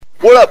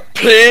What up,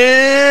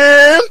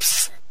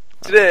 pimps?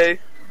 Today,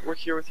 we're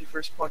here with your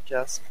first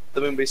podcast,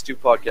 the Moonbase 2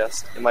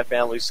 podcast, and my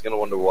family's gonna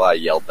wonder why I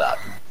yelled that.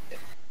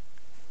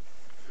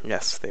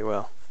 Yes, they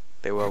will.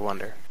 They will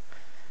wonder.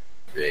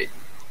 Great.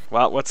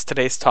 Well, what's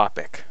today's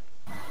topic?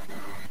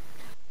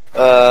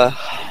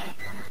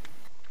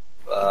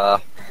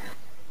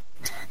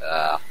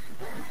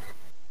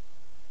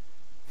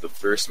 The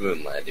first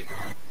moon landing.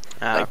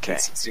 Okay.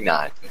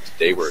 1969.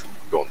 Today we're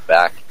going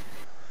back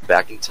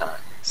in time.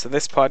 So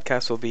this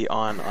podcast will be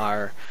on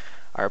our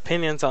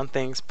opinions on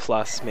things,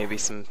 plus maybe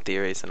some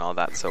theories and all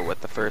that. So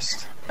what the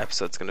first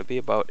episode's going to be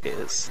about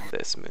is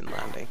this moon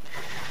landing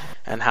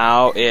and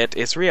how it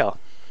is real.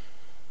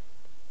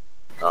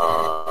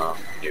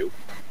 New.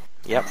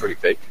 Yep. Pretty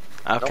fake.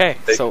 Okay, No,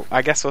 fake. so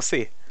I guess we'll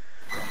see.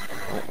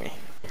 Won't we?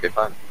 Okay,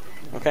 fine.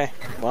 Okay,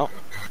 well,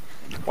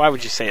 why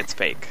would you say it's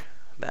fake,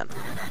 then?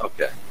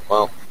 Okay,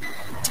 well,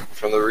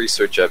 from the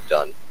research I've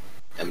done,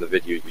 and the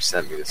video you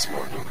sent me this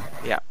morning,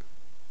 Yeah.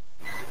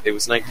 it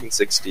was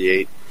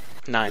 1968.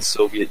 The Nice.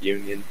 Soviet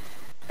Union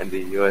and the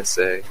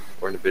USA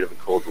were in a bit of a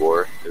Cold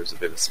War. There was a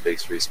bit of a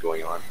space race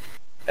going on.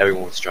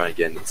 Everyone was trying to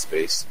get into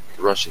space.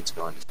 The Russians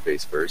got into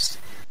space first,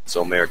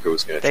 so America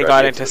was going to They try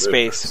got to into get to the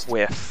moon space first.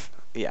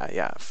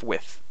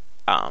 with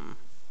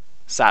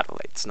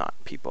satellites, not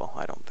people,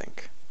 I don't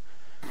think.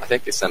 I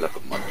think they sent up a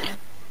monkey.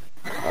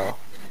 Oh.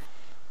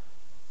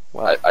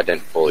 Well, I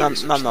didn't fully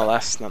research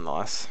nonetheless.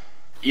 that.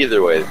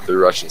 Either way, the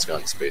Russians got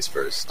into space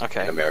first.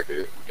 Okay. And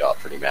America got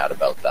pretty mad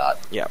about that.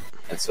 Yep.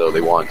 And so they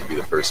wanted to be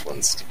the first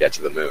ones to get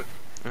to the moon.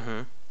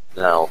 Mm-hmm.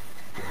 Now,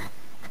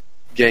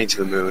 getting to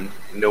the moon,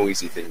 no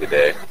easy thing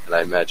today, and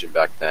I imagine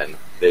back then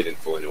they didn't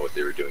fully know what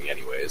they were doing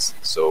anyways.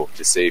 So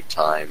to save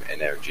time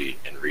and energy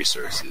and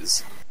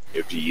resources, it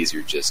would be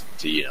easier just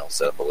to,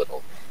 set up a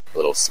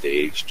little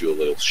stage, do a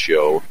little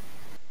show,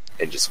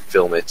 and just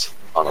film it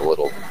on a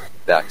little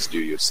back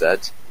studio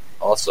set.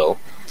 Also,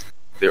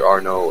 there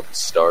are no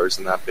stars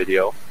in that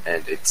video,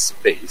 and it's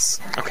space.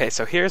 Okay,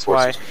 so here's Of course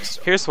why. there's no stars.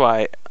 Here's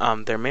why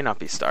there may not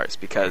be stars,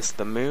 because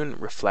the moon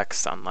reflects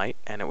sunlight,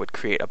 and it would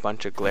create a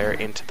bunch of glare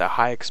into the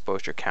high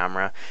exposure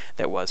camera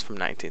that was from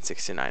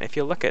 1969. If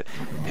you look at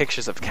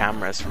pictures of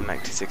cameras from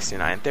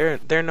 1969,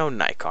 they're no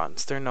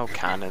Nikons, they're no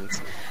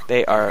Canons.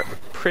 They are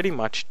pretty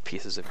much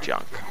pieces of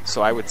junk.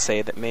 So I would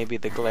say that maybe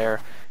the glare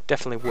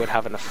definitely would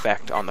have an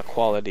effect on the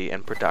quality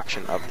and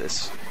production of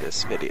this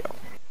video.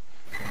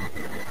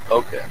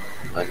 Okay,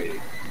 I mean,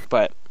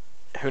 But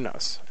who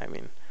knows? I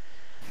mean,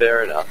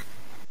 fair enough.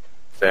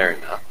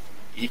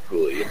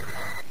 Equally,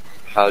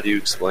 how do you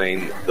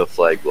explain the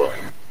flag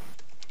blowing?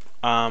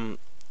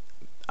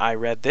 I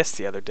read this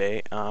the other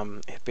day.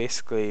 It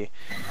basically,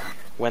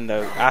 when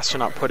the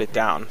astronaut put it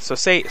down. So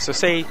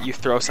say you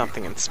throw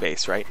something in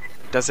space, right?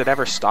 Does it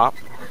ever stop?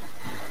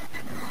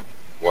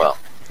 Well,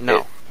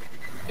 No,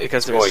 it's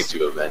because going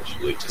to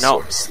eventually just No.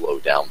 sort of slow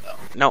down, though.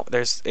 no.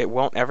 It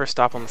won't ever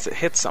stop unless it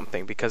hits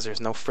something, because there's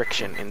no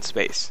friction in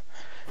space.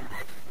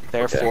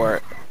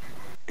 Therefore,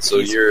 So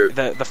you're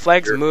the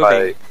flag's you're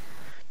moving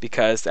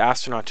because the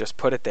astronaut just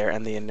put it there,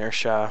 and the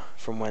inertia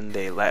from when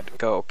they let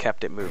go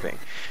kept it moving.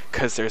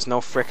 Because there's no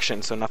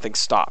friction, so nothing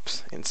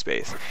stops in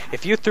space.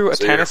 If you threw a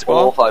so tennis your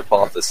whole ball,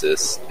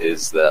 hypothesis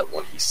is that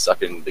when he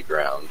sucked it into the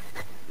ground,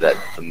 that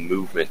the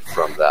movement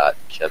from that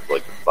kept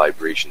like the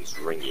vibrations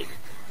ringing,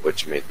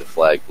 which made the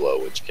flag blow,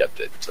 which kept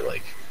it to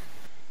like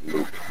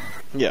moving.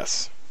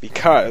 yes,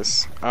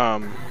 because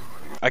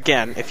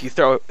again, if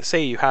you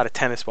say you had a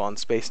tennis ball in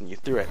space and you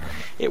threw it,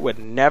 it would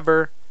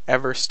never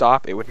ever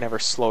stop. It would never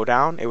slow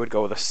down. It would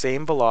go the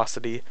same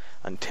velocity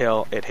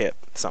until it hit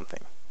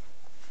something,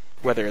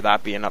 whether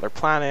that be another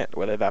planet,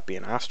 whether that be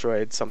an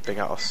asteroid, something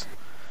else.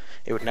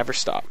 It would never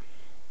stop.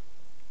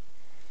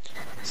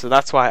 So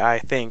that's why I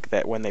think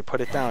that when they put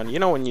it down,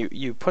 when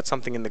you put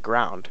something in the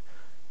ground,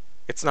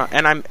 it's not.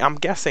 And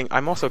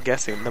I'm also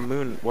guessing the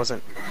moon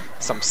wasn't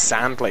some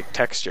sand-like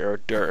texture or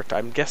dirt.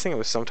 I'm guessing it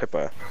was some type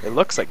of. It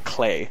looks like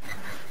clay,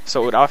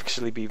 so it would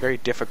actually be very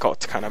difficult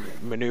to kind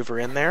of maneuver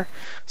in there.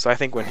 So I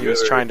think when he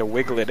was trying to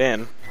wiggle it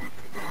in,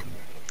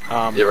 You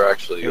ever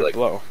actually it would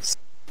blow.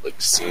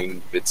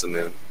 seen bits of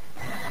moon?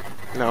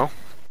 No.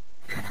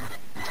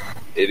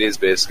 It is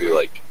basically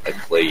like a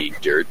clayey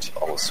dirt,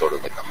 almost sort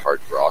of like a hard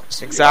rock.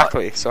 So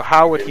Exactly. So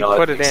how would he you're not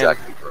put it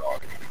exactly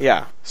rock. in?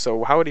 Yeah.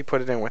 So how would he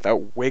put it in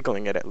without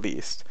wiggling it at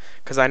least?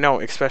 Because I know,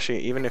 especially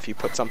even if you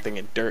put something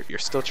in dirt, you're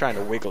still trying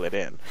to wiggle it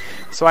in.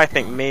 So I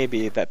think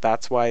maybe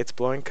that's why it's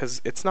blowing,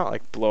 because it's not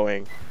like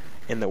blowing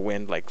in the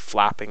wind, like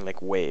flapping like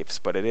waves,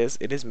 but it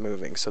is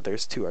moving. So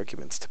there's two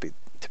arguments to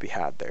be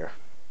had there,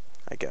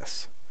 I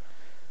guess.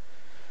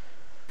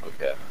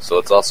 Okay, so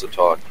let's also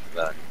talk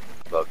then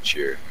about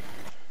your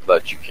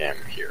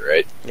camera here,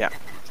 right? Yeah.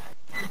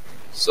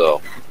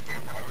 So,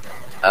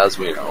 as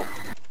we know,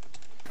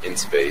 in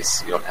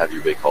space, you don't have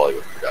your big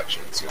Hollywood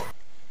productions.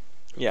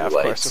 Yeah, of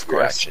lights, course.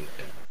 reaction.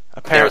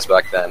 Cameras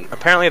back then.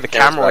 Apparently the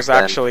cameras camera was back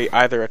then- actually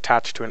either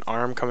attached to an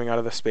arm coming out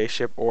of the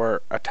spaceship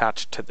or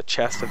attached to the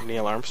chest of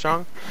Neil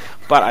Armstrong.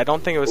 But I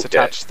don't think it was Okay.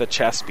 attached to the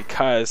chest,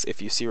 because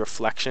if you see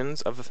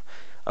reflections of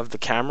of the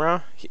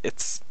camera,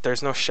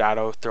 there's no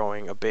shadow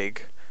throwing a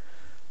big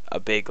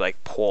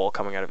like pole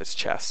coming out of his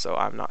chest, so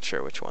I'm not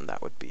sure which one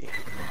that would be.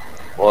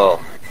 Well,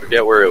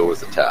 forget where it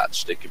was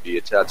attached. It could be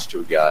attached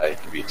to a guy,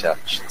 it could be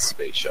attached to the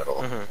space shuttle.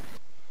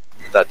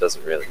 Mm-hmm. That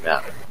doesn't really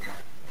matter.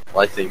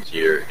 My thing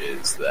here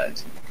is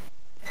that,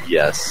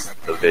 yes,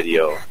 the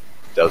video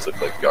does look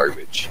like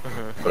garbage,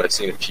 but I've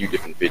seen a few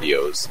different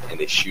videos, and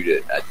they shoot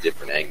it at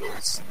different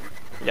angles.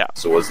 Yeah.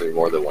 So was there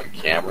more than one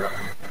camera?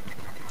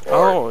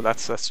 Oh,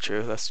 that's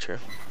true. That's true.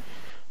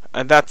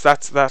 And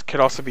that could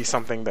also be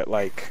something that,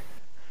 like,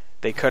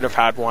 they could have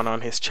had one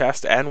on his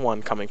chest and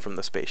one coming from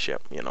the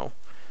spaceship, you know.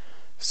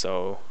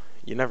 So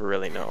you never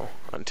really know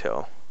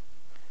until,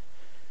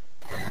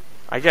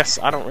 I guess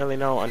I don't really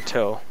know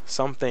until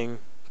something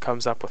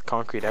comes up with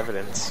concrete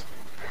evidence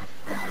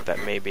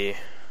that maybe,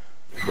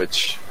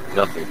 which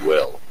nothing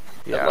will,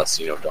 yeah. Unless,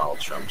 you know, Donald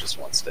Trump just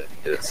wants to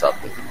hit us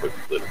up with a quick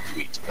little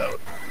tweet about,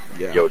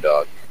 yeah. Yo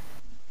dog,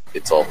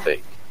 it's all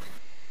fake.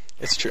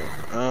 It's true.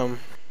 I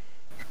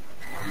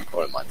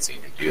wouldn't mind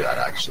seeing him do that,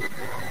 actually.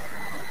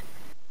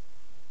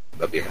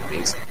 That'd be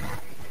amazing.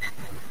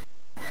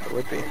 It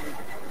would be.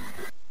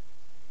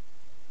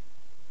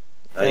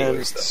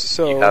 Anyways, though,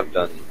 so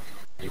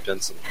you've done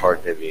some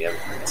hard-hitting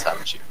evidence,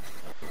 haven't you?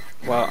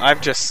 Well,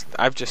 I've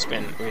just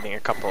been reading a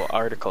couple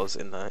articles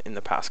in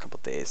the past couple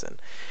days, and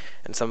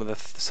some of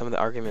the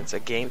arguments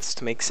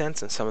against make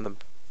sense, and some of them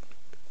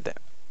that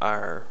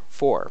are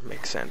for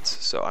make sense.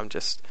 So I'm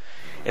just,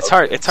 it's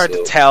hard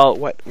to tell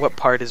what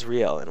part is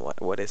real and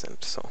what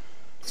isn't.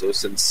 So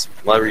since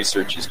my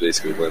research is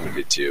basically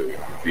limited to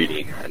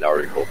reading an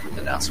article from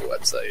the NASA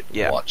website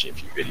and watching a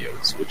few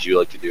videos, would you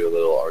like to do a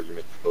little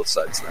argument for both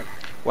sides then?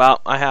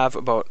 Well, I have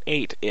about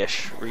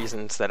 8-ish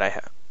reasons that I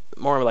have,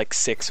 more like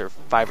 5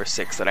 or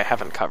 6 that I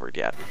haven't covered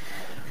yet.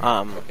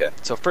 Okay.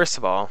 So first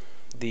of all,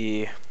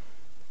 the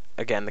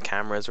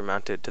cameras were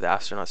mounted to the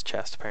astronaut's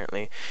chest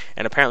apparently,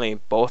 and apparently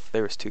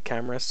there was 2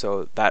 cameras,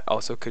 so that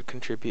also could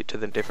contribute to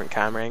the different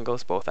camera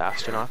angles, both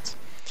astronauts.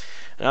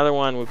 Another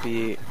one would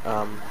be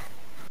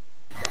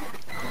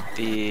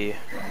the,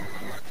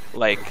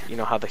 like, you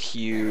know how the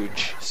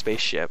huge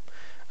spaceship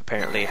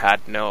apparently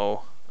had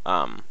no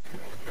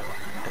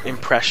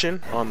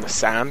impression on the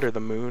sand or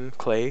the moon,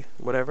 clay,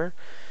 whatever,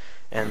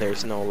 and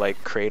there's no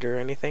like crater or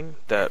anything.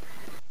 The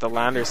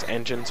lander's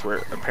engines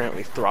were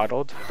apparently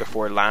throttled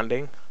before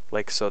landing,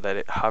 like so that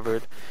it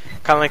hovered,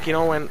 kind of like, you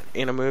know, when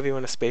in a movie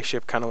when a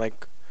spaceship kind of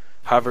like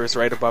hovers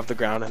right above the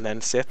ground and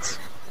then sits.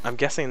 I'm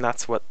guessing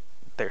that's what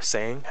they're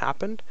saying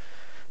happened.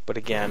 But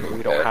again,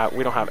 we don't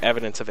have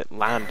evidence of it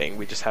landing.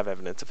 We just have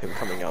evidence of him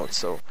coming out,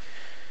 so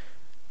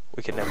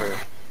we could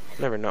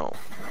never know.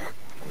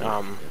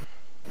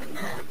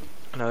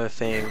 Another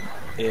thing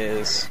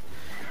is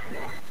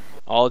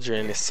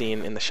Aldrin is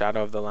seen in the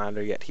shadow of the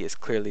lander, yet he is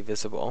clearly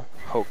visible.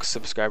 Hoax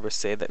subscribers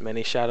say that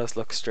many shadows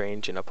look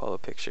strange in Apollo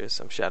pictures.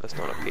 Some shadows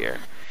don't appear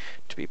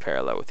to be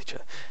parallel with each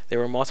other. There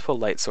were multiple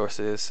light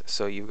sources,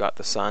 so you've got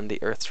the sun,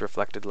 the Earth's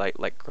reflected light,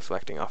 like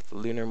reflecting off the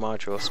lunar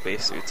module,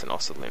 spacesuits, and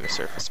also the lunar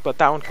surface. But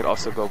that one could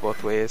also go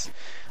both ways.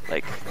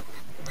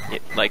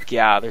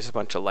 Yeah, there's a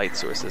bunch of light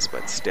sources,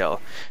 but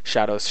still,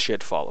 shadows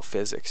should follow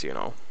physics, you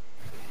know.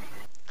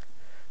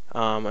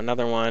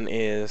 Another one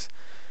is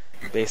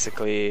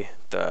basically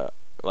the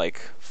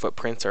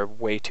footprints are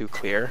way too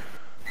clear.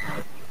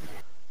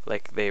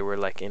 Like they were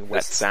like in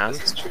wet sand.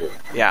 This is true.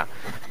 Yeah.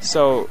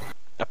 So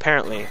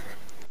apparently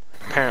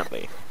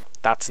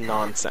that's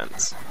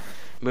nonsense.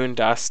 Moon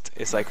dust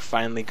is like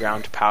finely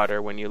ground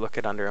powder. When you look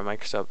at under a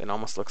microscope, it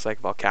almost looks like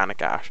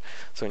volcanic ash.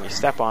 So when you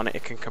step on it,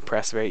 it can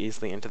compress very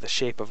easily into the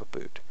shape of a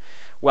boot.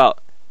 Well,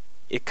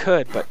 it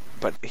could, but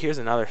here's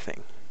another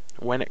thing.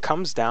 When it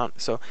comes down,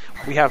 so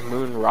we have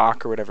moon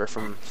rock or whatever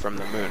from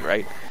the moon,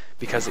 right?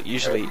 Because it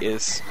usually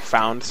is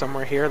found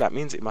somewhere here. That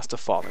means it must have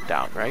fallen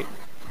down, right?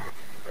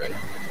 Right.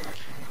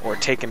 Or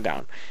taken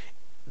down.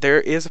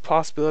 There is a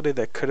possibility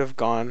that could have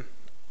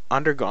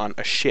undergone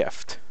a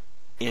shift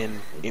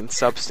in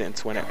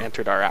substance when it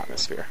entered our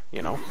atmosphere,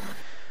 you know?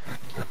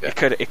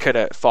 Okay. It could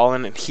have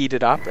fallen and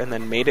heated up and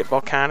then made it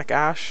volcanic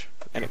ash,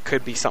 and it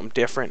could be something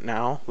different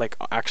now, like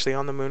actually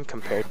on the moon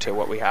compared to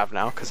what we have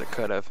now, because it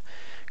could have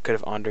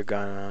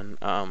undergone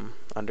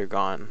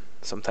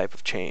some type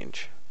of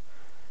change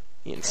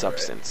in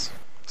substance.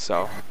 Right.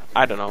 So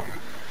I don't know.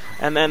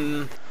 And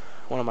then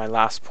one of my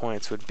last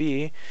points would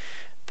be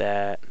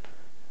that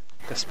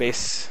the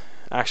space.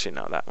 Actually,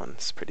 no, that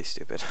one's pretty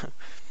stupid.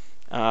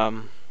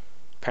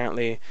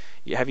 Apparently,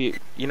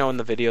 you know in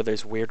the video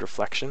there's weird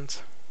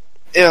reflections.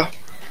 Yeah.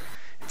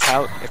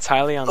 It's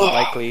highly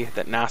unlikely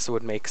that NASA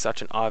would make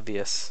such an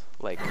obvious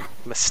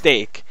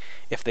mistake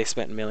if they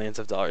spent millions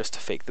of dollars to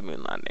fake the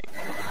moon landing.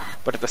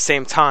 But at the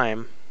same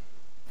time,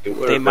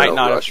 they might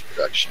not have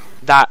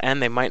that,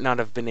 and they might not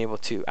have been able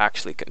to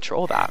actually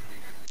control that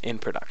in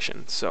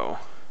production. So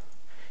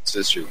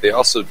it's true. They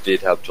also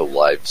did have to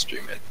live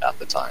stream it at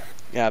the time.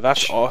 Yeah,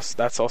 that's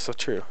also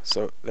true.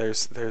 So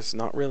there's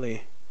not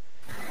really.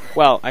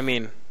 Well, I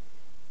mean,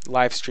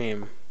 live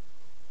stream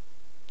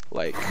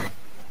like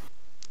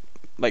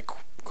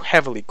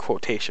heavily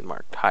quotation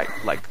marked high,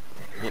 like,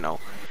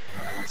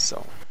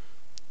 so.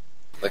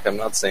 Like, I'm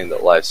not saying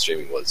that live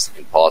streaming was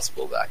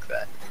impossible back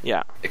then.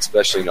 Yeah.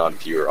 Especially not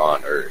if you were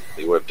on Earth.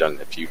 They would have done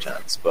it a few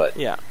times. But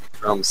yeah.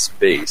 From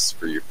space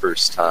for your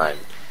first time,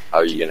 how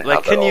are you going to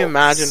have that can you all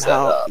imagine set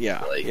how... up?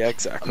 Yeah, like, yeah,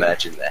 exactly.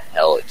 Imagine the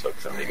hell it took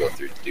them to go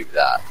through to do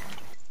that.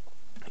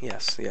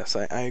 Yes,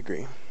 I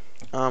agree.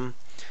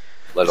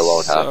 Let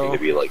alone having to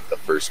be, like, the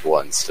first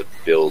ones to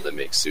build and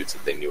make suits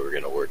that they knew were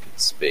going to work in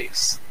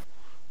space.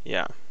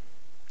 Yeah.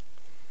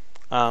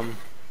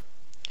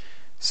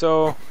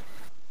 So...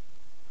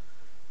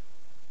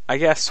 I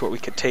guess what we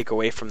could take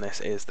away from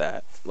this is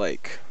that,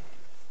 like,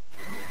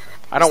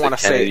 I don't want to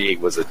say... Kennedy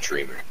was a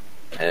dreamer.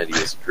 Kennedy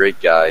was a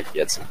great guy. He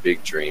had some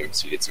big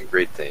dreams. He did some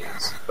great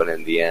things. But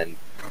in the end,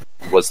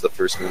 was the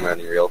first moon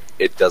landing real?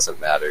 It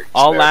doesn't matter.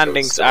 All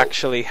landings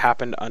actually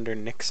happened under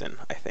Nixon,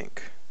 I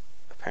think.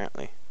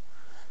 Apparently.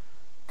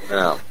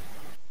 No.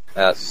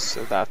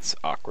 So that's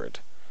awkward.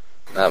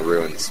 That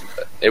ruins...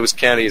 It was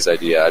Kennedy's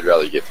idea. I'd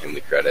rather give him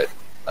the credit.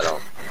 I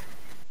don't...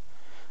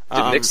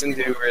 Did Nixon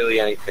do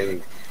really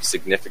anything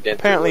significant?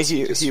 Apparently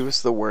he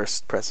was the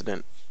worst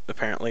president,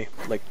 apparently,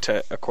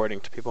 according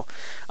to people.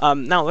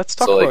 Now let's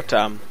talk about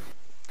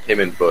him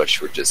and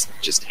Bush were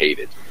just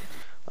hated.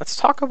 Let's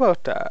talk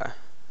about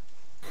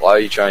why are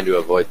you trying to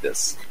avoid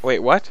this? Wait,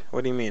 what?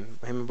 What do you mean?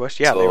 Him and Bush?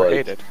 Yeah, they were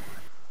hated.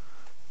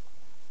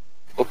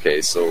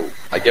 Okay, so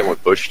I get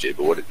what Bush did,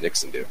 but what did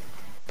Nixon do?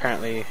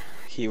 Apparently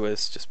he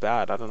was just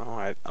bad. I don't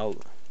know.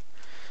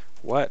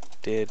 What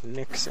did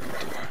Nixon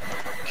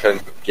do?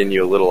 Getting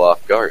you a little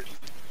off guard.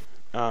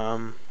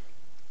 Don't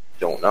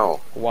know.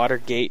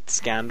 Watergate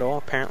scandal,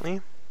 apparently.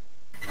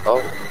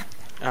 Oh.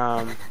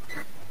 I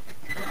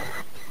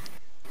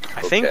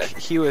think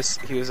he was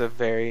a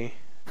very...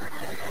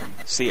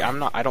 See,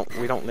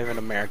 we don't live in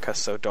America,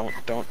 so don't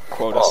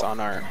quote us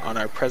on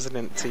our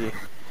presidency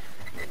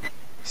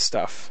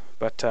stuff.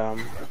 But I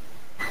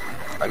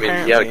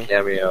mean, he had a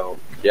cameo.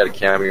 He had a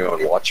cameo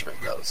in Watchmen,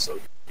 though, so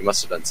he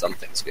must have done some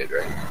things good,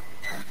 right?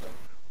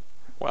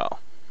 Well,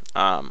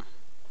 I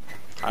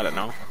don't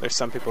know. There's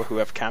some people who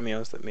have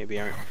cameos that maybe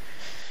aren't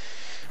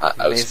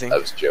amazing. I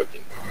was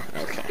joking.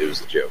 Okay. It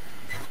was a joke.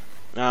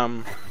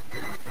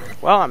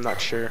 Well, I'm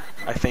not sure.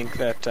 I think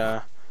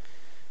that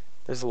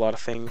there's a lot of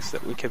things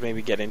that we could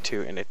maybe get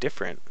into in a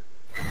different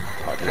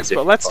podcast.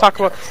 But let's talk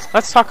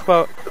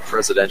about the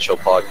presidential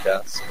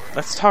podcast.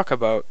 Let's talk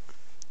about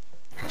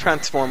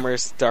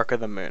Transformers: Dark of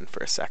the Moon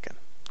for a second.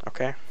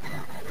 Okay?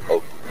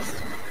 Oh.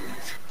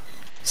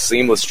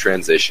 Seamless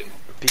transition.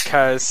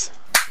 Because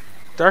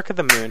Dark of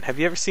the Moon, have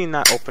you ever seen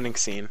that opening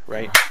scene,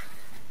 right?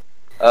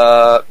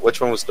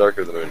 Which one was Dark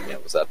of the Moon? Yeah,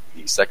 was that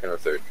the second or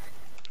third?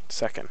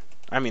 Second.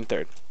 I mean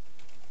third.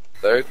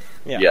 Third?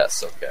 Yeah.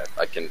 Yes, okay.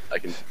 I can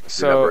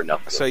remember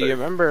enough. So you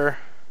remember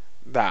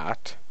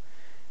that,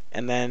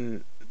 and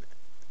then,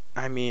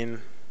 I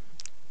mean,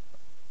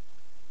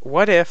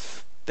 what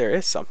if there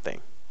is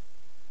something?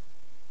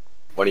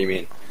 What do you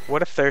mean?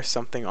 What if there's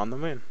something on the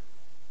moon?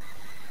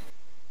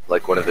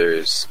 Like, what if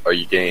there's... Are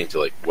you getting into,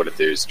 like, what if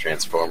there's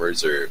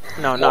Transformers, or...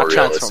 No, not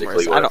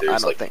Transformers. What if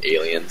there's, like, think.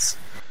 Aliens?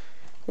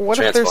 What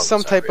if there's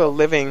some type of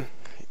living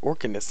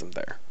organism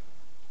there?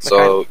 Like,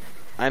 so...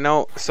 I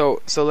know...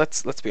 So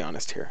let's be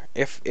honest here.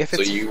 If it's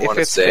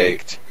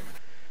faked...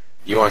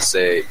 You want to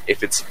say,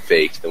 if it's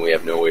faked, then we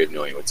have no way of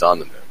knowing what's on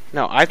the moon.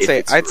 No, I'd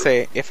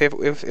say if it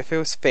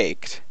was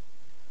faked,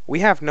 we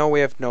have no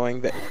way of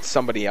knowing that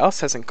somebody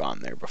else hasn't gone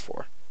there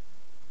before.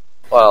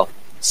 Well,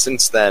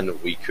 since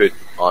then, we could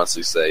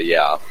honestly say,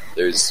 yeah,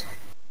 there's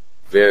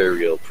very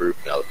real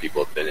proof now that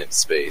people have been in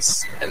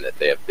space and that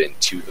they have been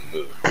to the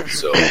moon.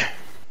 So,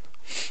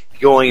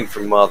 going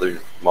from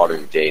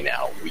modern day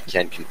now, we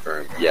can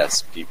confirm,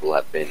 yes, people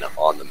have been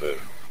on the moon.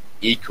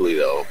 Equally,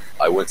 though,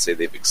 I wouldn't say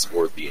they've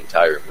explored the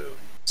entire moon.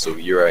 So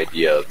your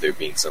idea of there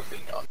being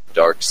something on the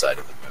dark side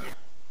of the moon,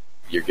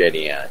 you're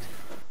getting at,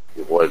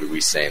 what are we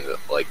saying, that,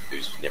 like,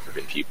 there's never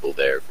been people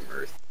there from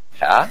Earth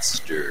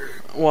past, or...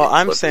 Well,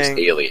 I'm saying...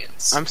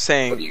 aliens? I'm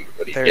saying... What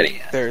are you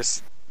getting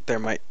at? There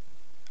might...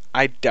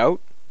 I doubt,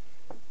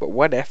 but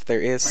what if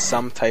there is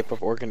some type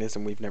of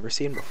organism we've never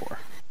seen before?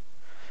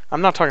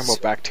 I'm not talking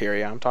about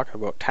bacteria, I'm talking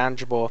about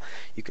tangible,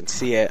 you can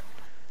see it.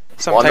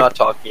 I'm not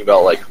talking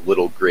about, like,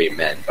 little gray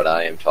men, but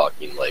I am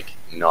talking, like,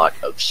 not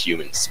of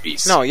human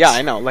species. No, yeah,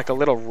 I know, like a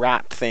little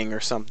rat thing or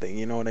something,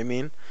 you know what I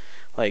mean?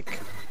 Like,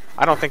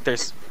 I don't think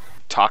there's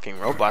talking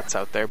robots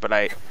out there, but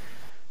I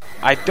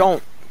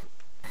cannot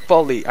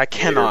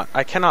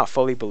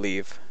fully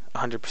believe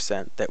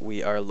 100% that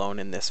we are alone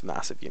in this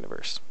massive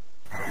universe.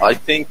 I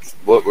think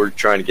what we're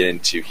trying to get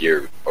into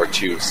here are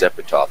two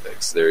separate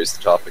topics. There's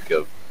the topic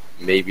of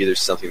maybe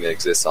there's something that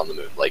exists on the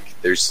moon. Like,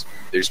 there's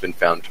been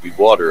found to be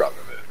water on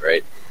the moon,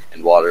 right?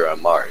 And water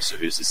on Mars. So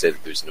who's to say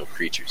that there's no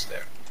creatures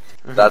there?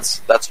 Mm-hmm.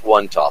 That's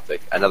one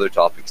topic. Another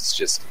topic is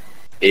just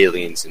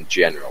aliens in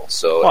general.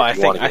 So well,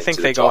 I think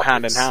they go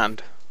hand in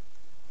hand.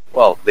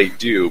 Well, they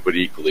do, but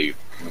equally,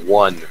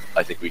 one,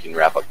 I think we can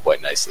wrap up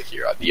quite nicely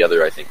here. The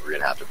other, I think we're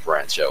going to have to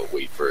branch out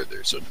way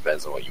further, so it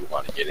depends on what you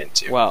want to get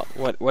into. Well,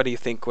 what do you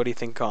think? What do you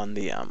think on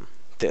the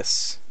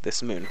this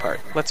moon part?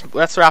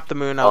 Let's wrap the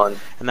moon up,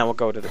 and then we'll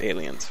go to the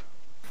aliens.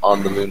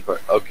 On the moon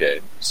part,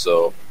 okay.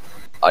 So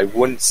I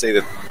wouldn't say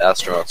that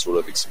astronauts would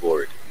have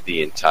explored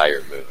the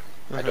entire moon.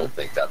 Mm-hmm. I don't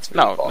think that's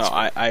really possible.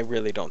 No, I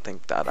really don't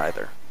think that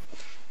either.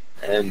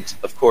 And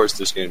of course,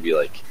 there's going to be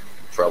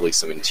probably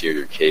some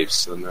interior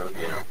caves to the moon.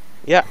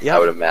 Yeah. I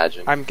would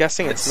imagine. I'm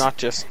guessing it's not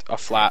just a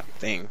flat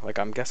thing.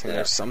 I'm guessing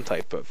there's some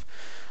type of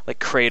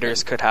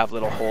craters could have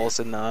little holes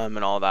in them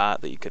and all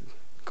that you could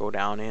go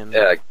down in.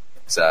 Yeah,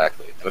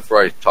 exactly. And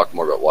before I talk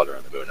more about water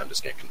on the moon, I'm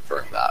just going to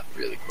confirm that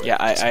really quick. Yeah,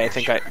 I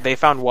think they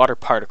found water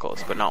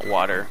particles, but not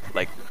water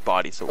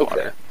bodies of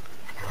water.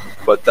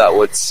 But that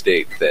would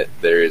state that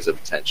there is a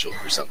potential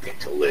for something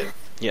to live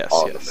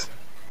on the moon.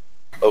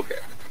 Okay.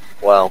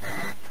 Well.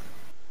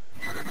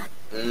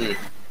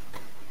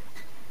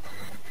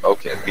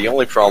 Okay, the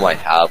only problem I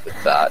have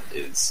with that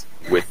is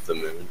with the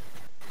moon.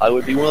 I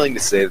would be willing to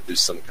say that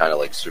there's some kind of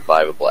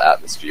survivable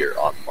atmosphere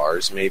on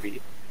Mars,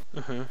 maybe.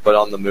 Mm-hmm. But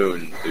on the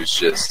moon, there's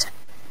just...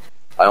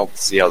 I don't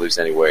see how there's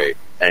any way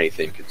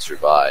anything could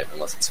survive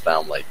unless it's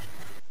found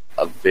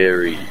a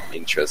very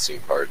interesting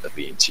part of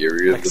the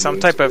interior of the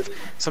moon.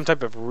 Some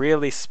type of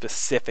really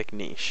specific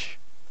niche.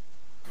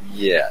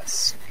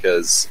 Yes,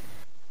 because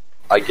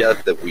I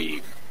get that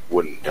we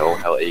wouldn't know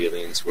how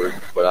aliens work,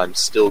 but I'm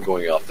still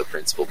going off the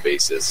principal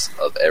basis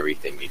of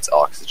everything needs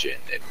oxygen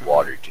and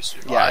water to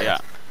survive. Yeah.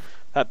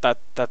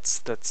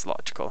 That's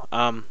logical.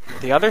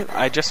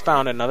 I just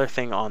found another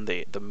thing on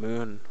the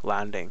moon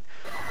landing.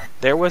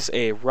 There was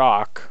a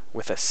rock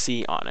with a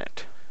C on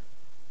it.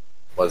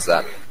 What does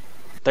that mean?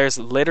 There's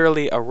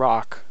literally a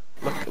rock.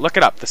 Look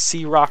it up. The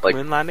C rock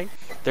moon landing.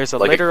 There's a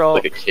literal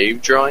a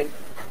cave drawing.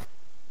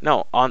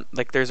 No,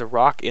 there's a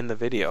rock in the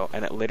video,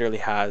 and it literally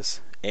has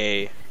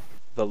the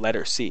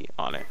letter C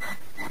on it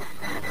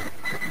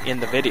in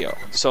the video.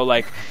 So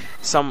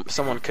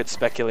someone could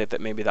speculate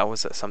that maybe that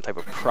was some type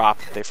of prop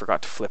that they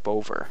forgot to flip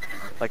over,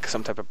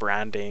 some type of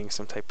branding,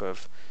 some type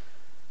of.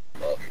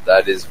 Well,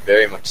 that is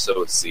very much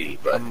so C,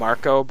 but a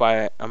marker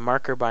by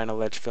an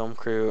alleged film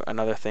crew.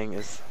 Another thing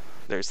is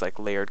there's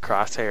layered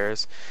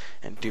crosshairs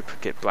and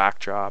duplicate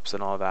backdrops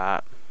and all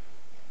that.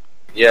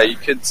 Yeah, you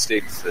could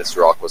state that this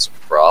rock was a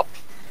prop.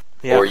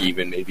 Yeah. Or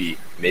even maybe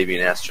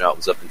an astronaut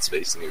was up in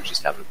space and he was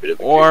just having a bit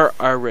of a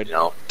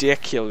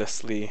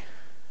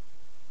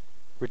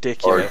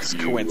ridiculous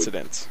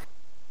coincidence.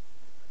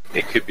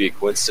 It could be a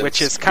coincidence.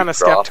 Which is kind of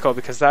skeptical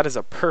because that is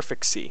a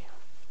perfect C.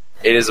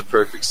 It is a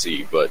perfect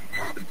C, but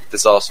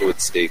this also would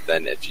state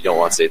then if you don't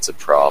want to say it's a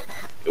prop,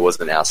 it was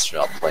an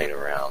astronaut playing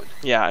around.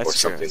 Yeah, it's or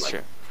true.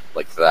 something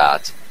like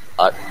that.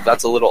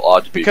 That's a little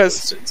odd to be a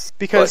coincidence.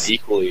 Because but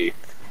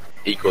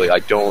equally, I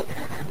don't.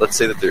 Let's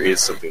say that there is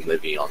something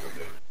living on the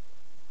moon.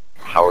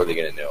 How are they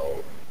going to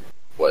know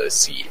what a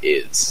C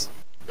is?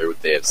 Or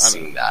would they have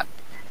seen that?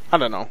 I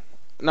don't know.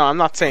 No, I'm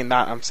not saying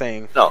that. I'm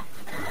saying... No.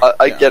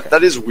 I get... Okay.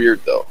 That is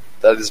weird, though.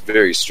 That is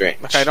very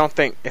strange. I don't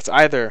think... It's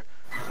either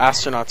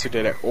astronauts who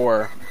did it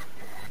or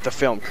the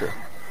film crew.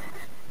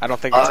 I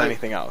don't think it's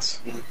anything else.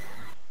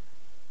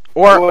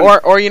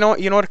 Or you know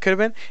what it could have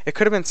been? It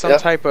could have been some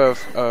type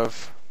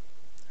of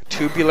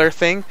tubular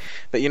thing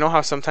that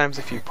how sometimes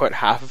if you put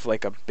half of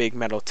a big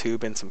metal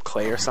tube in some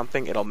clay or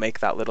something, it'll make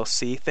that little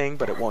C thing,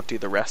 but it won't do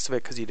the rest of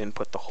it because you didn't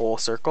put the whole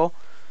circle.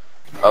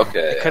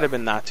 Okay. It could have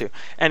been that too.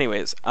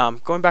 Anyways,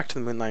 going back to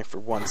the moon landing for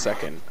 1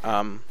 second.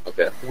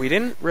 Okay. We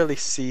didn't really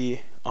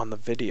see on the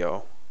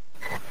video.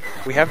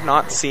 We have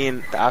not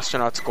seen the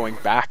astronauts going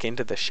back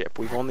into the ship.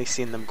 We've only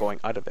seen them going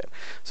out of it.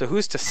 So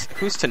who's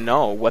to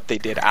know what they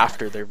did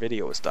after their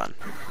video was done?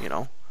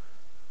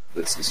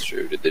 This is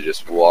true. Did they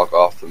just walk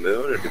off the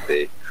moon, or did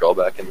they crawl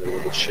back into the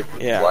little ship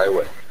and fly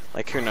away?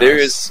 Who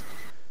knows?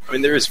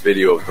 There is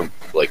video of them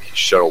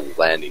shuttle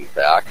landing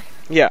back.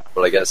 Yeah.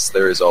 But I guess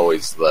there is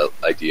always the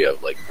idea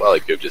of it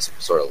could have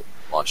just sort of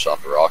launched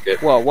off a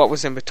rocket. Well, what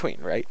was in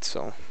between, right?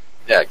 So.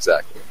 Yeah,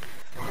 exactly.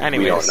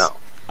 Anyways, we don't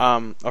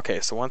know. Okay,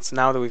 so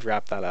now that we've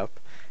wrapped that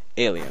up,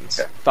 aliens.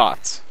 Okay.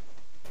 Thoughts?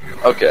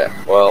 Okay,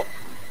 well,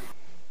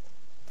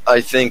 I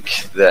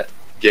think that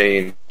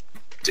getting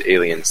to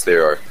aliens,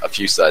 there are a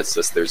few sides to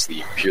this. There's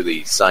the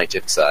purely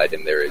scientific side,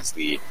 and there is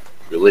the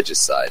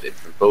religious side. And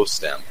from both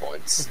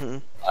standpoints,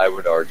 I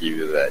would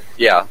argue that,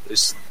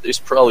 there's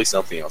probably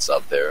something else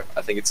out there.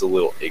 I think it's a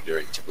little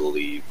ignorant to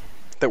believe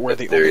that we're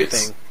the only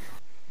thing.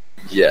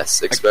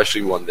 Yes,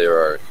 especially when there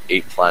are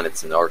 8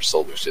 planets in our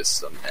solar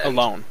system.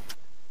 Alone.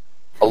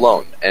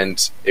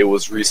 And it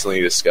was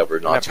recently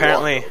discovered not too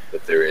long ago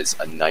that there is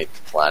a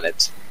 9th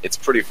planet. It's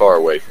pretty far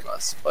away from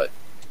us, but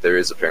there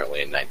is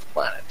apparently a 9th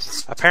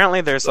planet. Apparently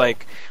there's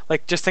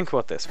just think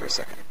about this for a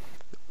second.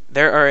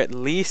 There are at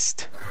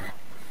least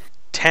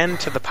 10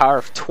 to the power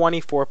of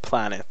 24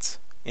 planets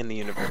in the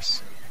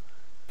universe.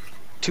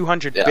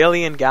 200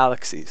 billion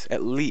galaxies,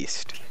 at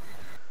least.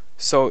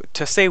 So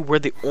to say we're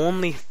the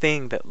only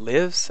thing that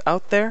lives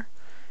out there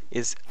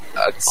is...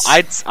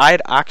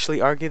 I'd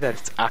actually argue that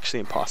it's actually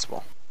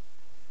impossible.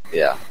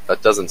 Yeah,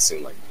 that doesn't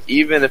seem like...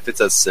 Even if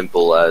it's as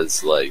simple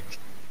as, like,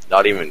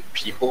 not even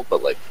people,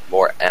 but, like,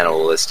 more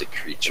animalistic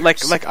creatures.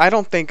 Like I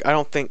don't think.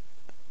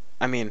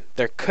 I mean,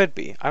 there could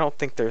be. I don't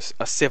think there's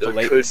a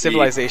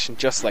civilization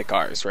just like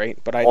ours, right?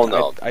 But I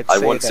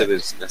wouldn't say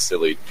there's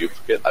necessarily a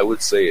duplicate. I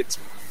would say it's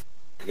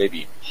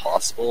maybe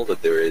possible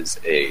that there is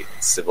a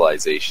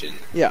civilization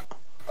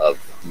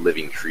of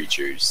living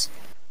creatures.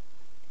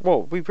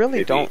 Well, we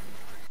really don't.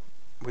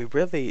 We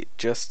really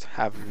just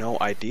have no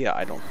idea,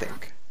 I don't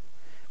think.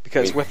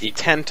 Because with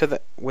 10 to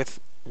the... with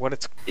what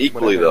it's...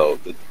 Equally, though,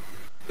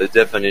 the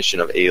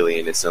definition of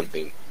alien is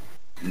something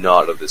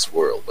not of this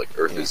world. Like,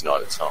 Earth is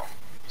not its home.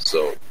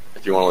 So,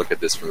 if you want to look at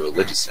this from a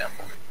religious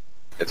standpoint,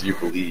 if you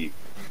believe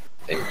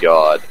in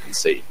God and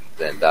Satan,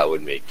 then that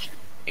would make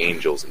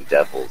angels and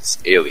devils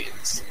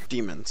aliens.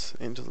 Demons.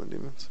 Angels and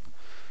demons.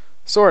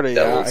 Sort of,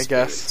 yeah, I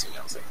guess.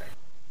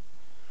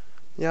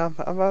 Yeah,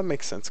 that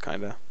makes sense,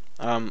 kind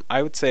of.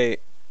 I would say...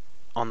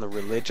 on the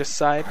religious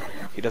side,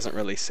 he doesn't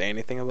really say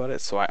anything about it,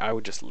 so I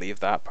would just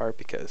leave that part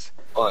because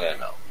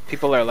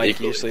people are like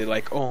usually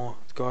like, oh,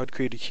 God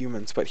created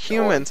humans, but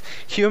humans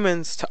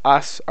to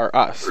us are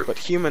us, but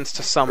humans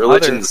to some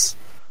other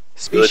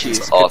species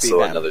could also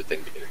be them. Another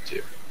thing to get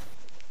into.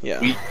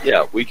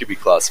 Yeah, we could be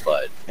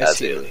classified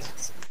as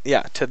aliens.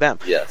 Yeah, to them.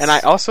 Yes. And I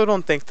also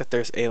don't think that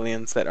there's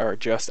aliens that are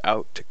just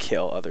out to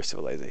kill other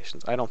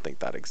civilizations. I don't think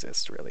that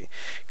exists really,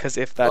 because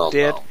if that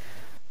did,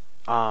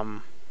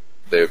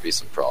 there would be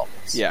some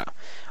problems. Yeah,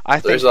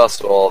 there's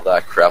also all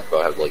that crap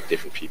about how like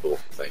different people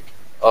think,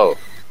 oh,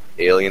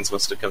 aliens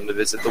must have come to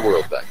visit the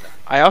world back then.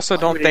 I also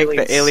don't think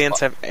that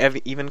aliens have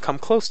even come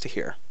close to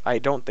here. I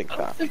don't think that.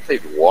 I don't think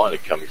they'd want to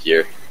come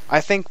here.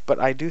 But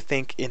I do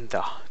think in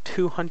the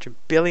 200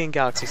 billion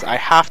galaxies, I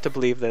have to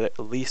believe that at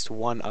least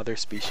one other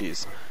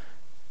species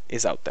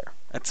is out there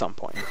at some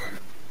point.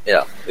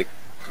 Yeah,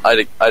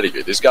 I'd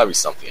agree. There's got to be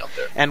something out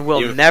there, and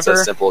we'll even never. If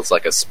it's as simple as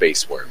like a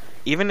space worm.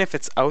 Even if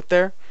it's out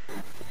there.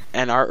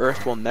 And our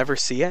Earth will never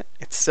see it,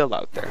 it's still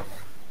out there,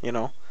 you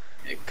know?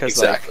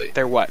 Because like,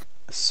 they're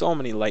so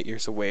many light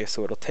years away,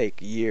 so it'll take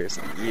years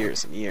and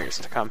years and years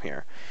to come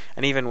here.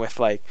 And even with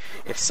like,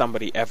 if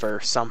somebody ever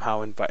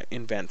somehow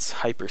invents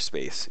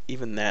hyperspace,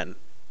 even then,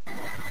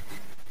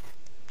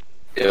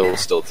 it will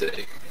still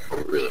take a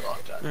really long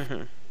time.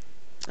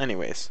 Mm-hmm.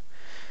 Anyways,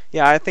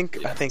 yeah, I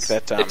think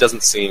that it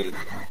doesn't seem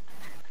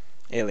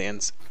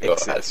aliens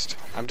exist.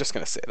 I'm just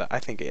gonna say that I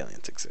think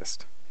aliens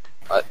exist.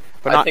 But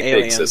not think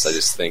aliens. They exist. I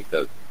just think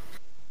that,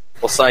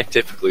 well,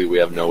 scientifically, we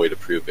have no way to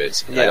prove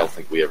it, and I don't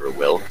think we ever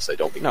will, because I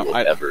don't think we'll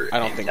ever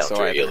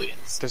encounter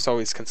aliens. There's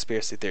always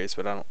conspiracy theories,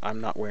 but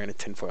I'm not wearing a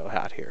tinfoil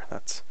hat here.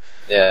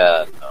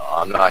 Yeah, no,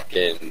 I'm not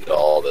getting into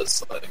all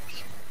this like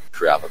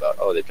crap about,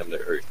 oh, they come to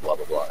Earth, blah,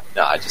 blah, blah.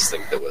 No, I just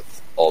think that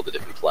with all the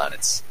different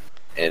planets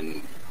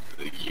in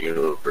the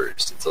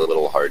universe, it's a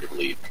little hard to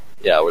believe.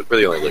 Yeah, we're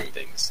the only living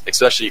things,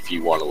 especially if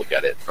you want to look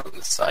at it from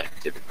the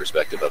scientific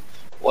perspective of,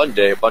 one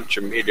day, a bunch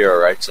of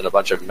meteorites and a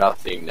bunch of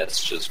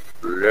nothingness just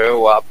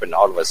blew up, and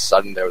all of a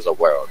sudden there was a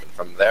world. And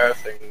from there,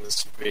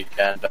 things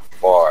began to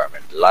form,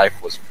 and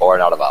life was born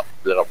out of a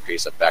little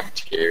piece of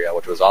bacteria,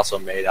 which was also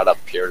made out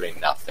of purely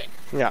nothing.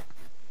 Yeah.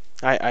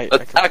 I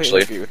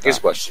actually, agree with here's a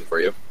that. question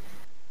for you.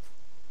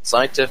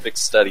 Scientific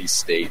studies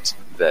state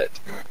that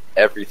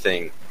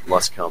everything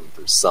must come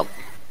from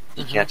something.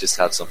 You can't just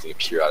have something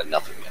appear out of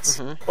nothingness.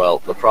 Mm-hmm. Well,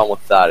 the problem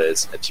with that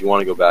is, if you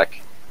want to go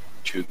back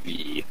to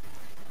the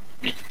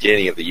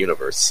beginning of the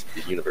universe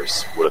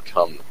would have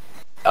come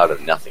out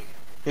of nothing.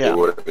 Yeah. It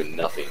would have been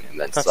nothing, and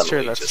then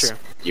suddenly that's just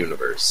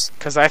universe.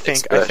 Because I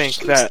think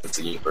that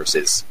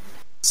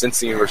since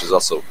the universe is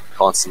also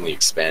constantly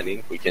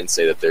expanding, we can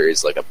say that there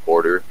is like a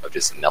border of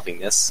just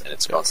nothingness, and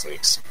it's constantly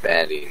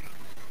expanding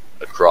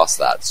across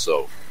that.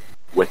 So,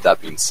 with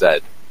that being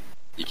said,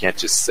 you can't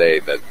just say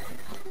that,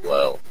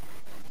 well,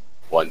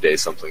 one day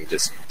something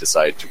just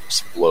decided to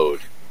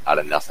explode out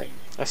of nothing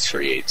and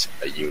create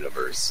a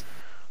universe.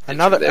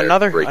 Another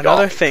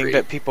thing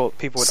that people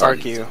would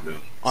argue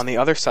on the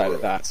other side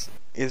of that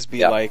is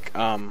like,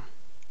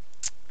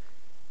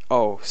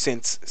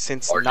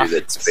 since argue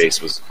that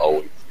space was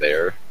always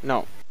there.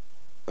 No,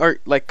 or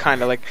like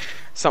kind of like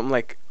something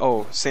like,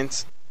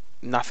 since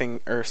nothing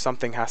or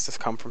something has to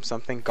come from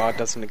something, God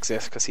doesn't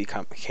exist because he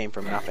came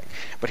from nothing.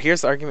 But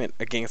here's the argument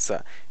against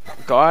that: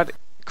 God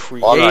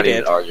created. Well, I'm not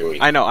even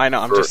arguing. I know.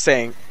 I'm just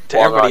saying to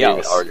everybody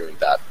else. I'm not even arguing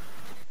that.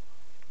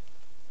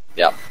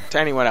 Yeah. To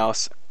anyone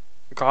else.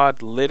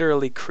 God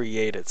literally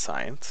created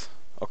science,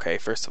 okay,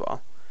 first of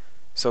all.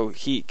 So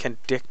he can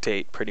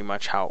dictate pretty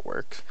much how it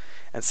works.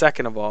 And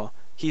second of all,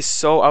 he's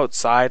so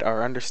outside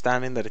our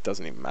understanding that it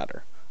doesn't even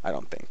matter, I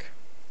don't think.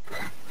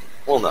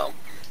 Well, no.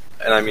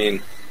 And I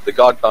mean, the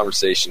God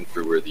conversation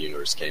for where the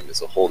universe came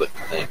is a whole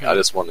different thing. I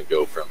just want to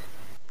go from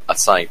a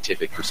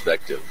scientific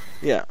perspective.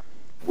 Yeah.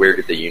 Where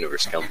did the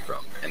universe come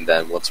from? And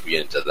then once we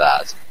get into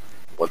that,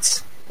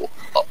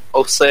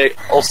 I'll say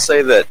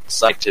that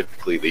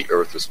scientifically the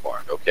Earth was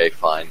formed. Okay,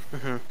 fine.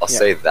 Mm-hmm. I'll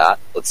say that.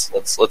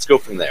 Let's go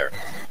from there.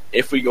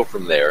 If we go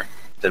from there,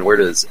 then where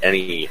does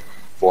any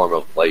form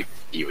of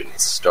life even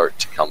start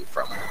to come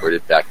from? Where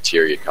did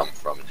bacteria come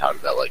from, and how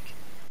did that like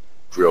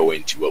grow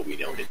into what we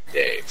know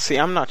today? See,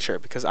 I'm not sure,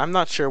 because I'm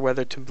not sure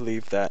whether to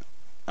believe that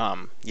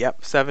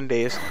 7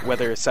 days,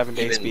 whether 7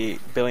 days be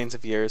billions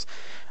of years,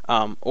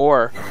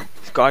 or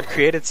God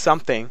created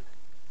something,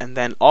 and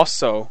then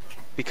also,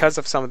 because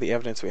of some of the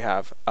evidence we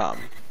have,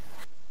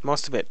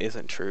 most of it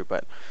isn't true,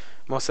 but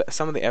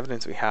some of the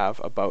evidence we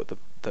have about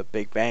the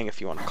Big Bang, if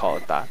you want to call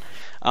it that,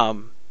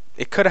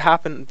 it could have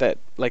happened that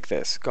like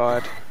this: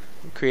 God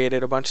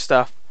created a bunch of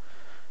stuff,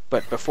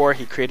 but before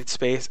he created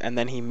space, and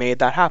then he made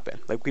that happen.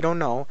 Like, we don't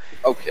know.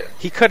 Okay.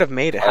 He could have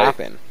made it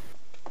happen.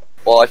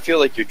 Well, I feel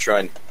like you're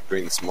trying to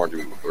bring this more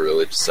to a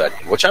religious side,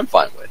 which I'm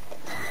fine with.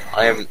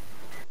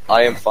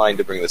 I am fine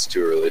to bring this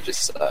to a religious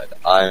side.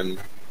 I'm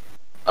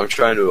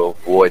trying to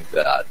avoid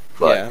that.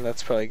 But yeah,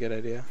 that's probably a good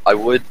idea. I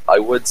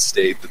would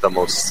state that the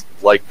most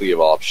likely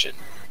of option,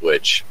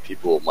 which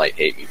people might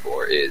hate me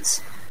for,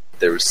 is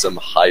there was some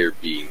higher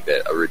being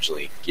that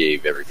originally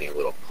gave everything a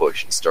little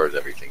push and started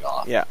everything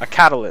off. Yeah, a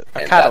catalyst.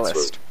 And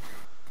Catalyst.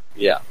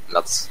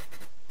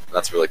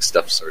 That's where like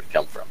stuff started to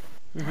come from.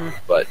 Mm-hmm.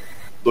 But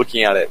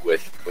looking at it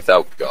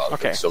without God,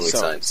 okay, like so many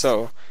scientists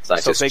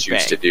Big choose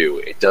Bang. to do,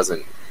 it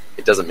doesn't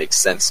make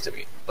sense to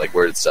me. Like,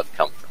 where did stuff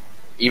come from?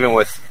 Even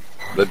with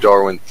the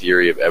Darwin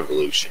theory of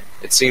evolution,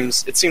 it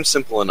seems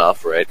simple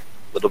enough, right?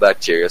 Little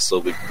bacteria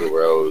slowly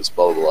grows,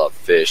 blah blah blah,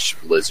 fish,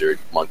 lizard,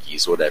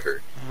 monkeys,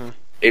 whatever. Mm-hmm.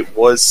 It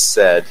was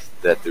said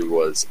that there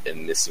was a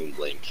missing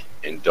link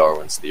in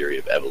Darwin's theory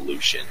of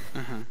evolution,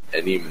 Mm-hmm.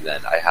 and even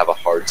then, I have a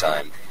hard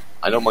time.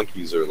 I know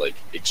monkeys are like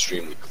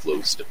extremely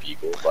close to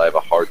people, but I have a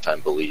hard time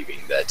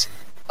believing that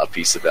a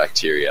piece of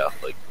bacteria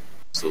like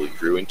slowly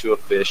grew into a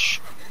fish,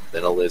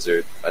 then a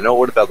lizard. I know it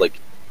would have had like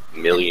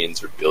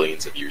millions or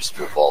billions of years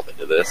to evolve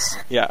into this.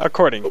 Yeah,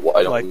 according. But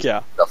why don't like, we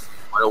yeah.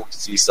 why don't we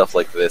see stuff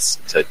like this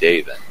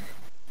today then?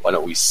 Why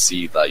don't we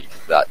see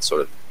like that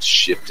sort of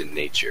shift in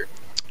nature?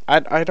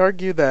 I'd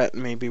argue that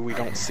maybe we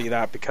don't see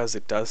that because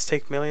it does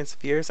take millions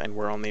of years, and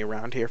we're only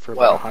around here for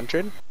about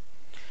 100.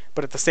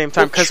 But at the same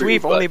time, because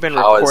we've only been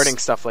recording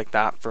stuff like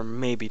that for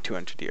maybe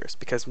 200 years,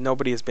 because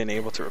nobody has been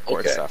able to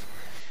record stuff.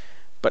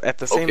 But at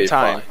the same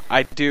time, fine.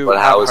 I do But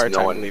have a hard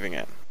time believing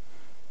it.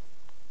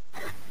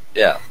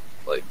 Yeah,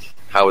 like,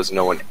 how has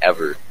no one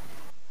ever...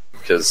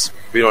 Because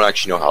we don't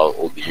actually know how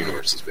old the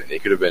universe has been.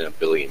 It could have been a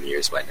billion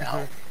years by now.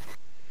 Mm-hmm.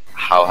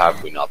 How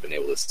have we not been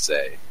able to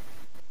say,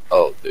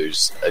 oh,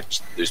 there's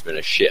been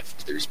a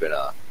shift, there's been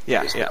a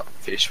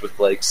fish with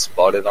legs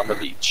spotted on the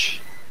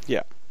beach.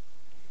 Yeah.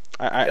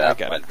 I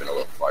get might it. have been a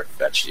little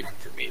far-fetched even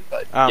for me,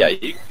 but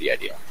you get the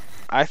idea.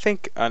 I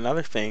think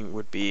another thing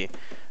would be,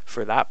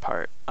 for that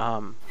part,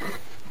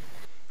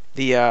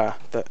 the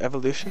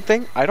evolution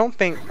thing. I don't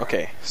think...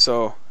 Okay,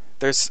 so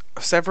there's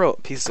several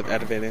pieces of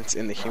evidence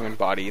in the human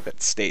body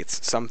that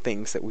states some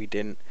things that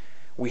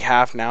we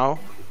have now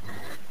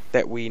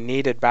that we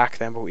needed back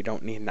then, but we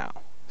don't need now.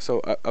 So,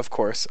 of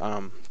course,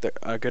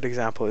 a good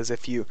example is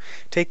if you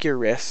take your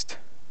wrist,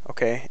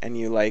 okay, and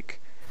you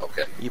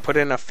you put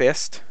it in a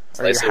fist,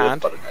 or your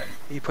hand,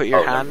 you put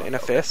your hand in a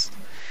fist,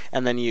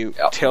 and then you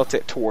tilt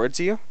it towards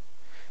you,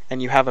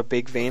 and you have a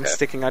big vein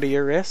sticking out of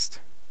your wrist.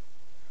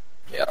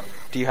 Yeah.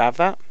 Do you have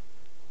that?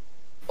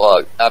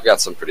 Well, I've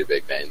got some pretty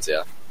big veins,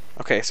 yeah.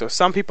 Okay, so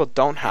some people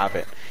don't have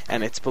it,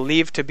 and it's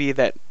believed to be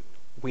that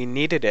we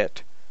needed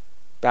it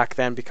back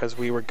then because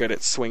we were good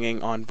at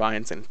swinging on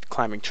vines and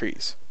climbing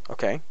trees.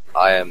 Okay?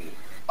 I am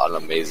an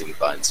amazing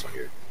vine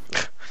swinger.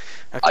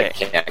 Okay. I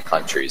can't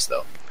climb trees,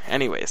 though.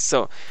 Anyways,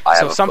 so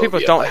some people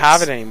phobia don't of have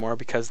heights. it anymore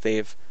because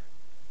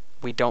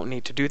we don't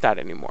need to do that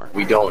anymore.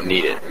 We don't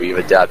need it. We've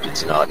adapted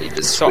to not need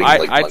to swing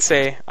like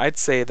monkeys. I'd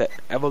say that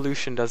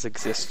evolution does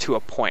exist to a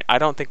point. I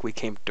don't think we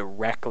came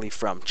directly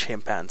from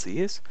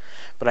chimpanzees,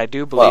 but I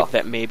do believe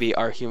that maybe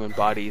our human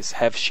bodies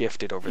have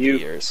shifted over the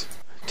years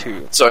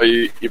to... So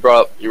you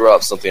brought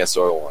up something I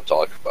sort of want to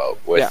talk about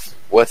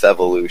with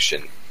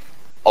evolution.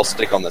 I'll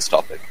stick on this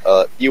topic.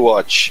 You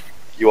watch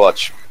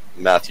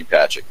Matthew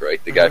Patrick,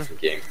 right? The guy from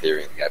Game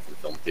Theory and the guy from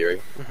Film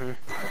Theory. Mm-hmm.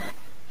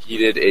 He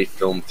did a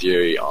film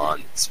theory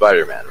on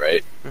Spider-Man,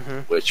 right?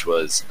 Mm-hmm. Which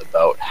was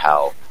about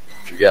how,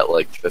 forget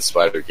like the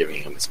spider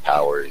giving him his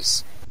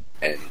powers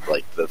and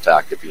like the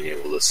fact of being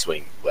able to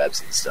swing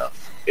webs and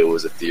stuff. It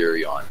was a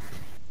theory on,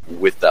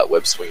 with that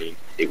web swinging,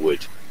 it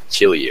would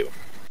kill you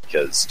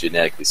because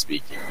genetically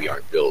speaking, we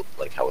aren't built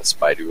like how a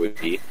spider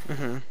would be.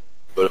 Mm-hmm.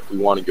 But if we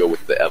want to go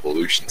with the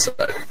evolution side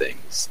of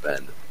things,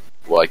 then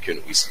why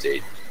couldn't we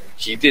state...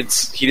 He did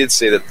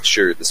say that,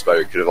 sure, the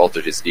spider could have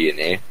altered his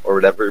DNA or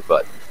whatever,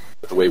 but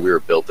the way we were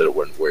built that it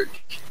wouldn't work.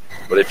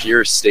 But if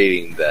you're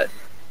stating that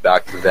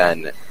back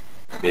then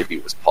maybe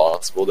it was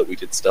possible that we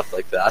did stuff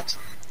like that,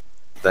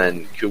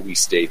 then could we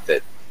state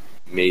that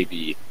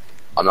maybe...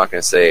 I'm not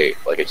going to say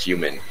like a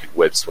human could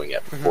web swing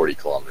at 40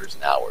 kilometers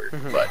an hour,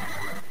 but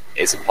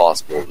is it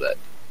possible that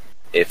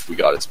if we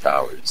got his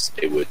powers,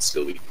 it would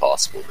still be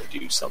possible to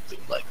do something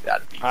like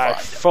that and be fine? I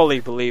fully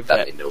believe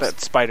that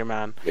sense.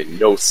 Spider-Man... Made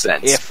no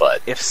sense,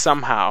 if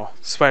somehow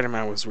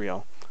Spider-Man was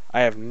real,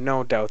 I have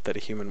no doubt that a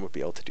human would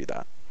be able to do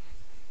that.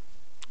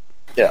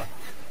 Yeah,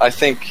 I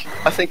think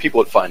people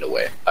would find a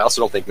way. I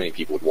also don't think many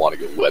people would want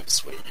to go web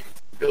swinging,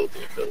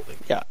 building a building.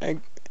 Yeah,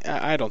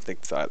 I don't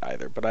think that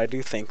either, but I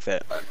do think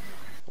that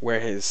where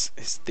his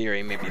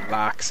theory maybe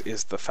lacks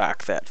is the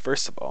fact that,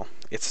 first of all,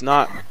 it's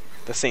not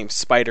the same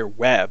spider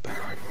web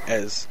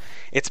as...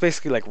 It's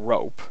basically like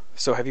rope.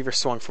 So have you ever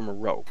swung from a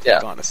rope? Yeah.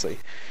 Like, honestly.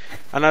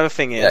 Another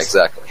thing is, Yeah,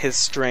 exactly. his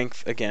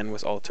strength, again,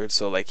 was altered,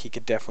 so like he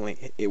could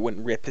definitely... It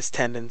wouldn't rip his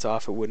tendons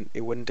off, it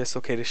wouldn't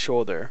dislocate his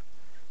shoulder,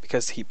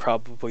 because he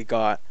probably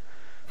got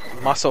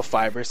muscle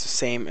fibers the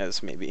same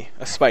as maybe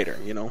a spider,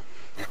 you know?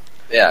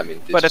 Yeah, I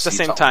mean... But at the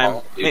same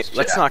time,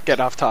 let's not get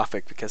off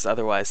topic, because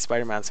otherwise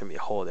Spider-Man's going to be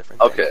a whole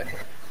different thing.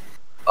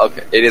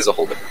 Okay, it is a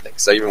whole different thing.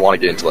 So I even want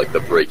to get into like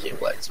the breaking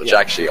of legs, which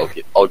actually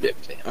I'll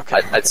get to him. Okay.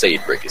 I'd say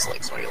he'd break his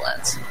legs when he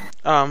lands.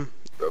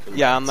 Broken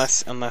Yeah,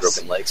 legs. unless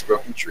Broken legs,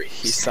 broken dreams.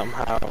 he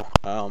somehow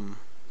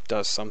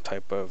does some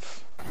type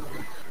of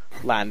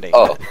landing.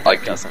 Oh, that I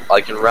doesn't. I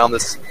can round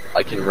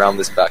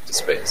this back to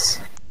space.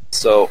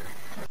 So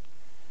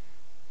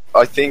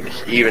I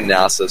think even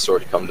NASA's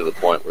sort of come to the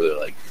point where they're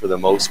like, for the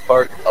most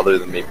part, other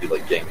than maybe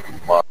like getting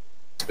Mars,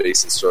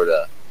 space is sort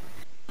of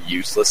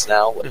useless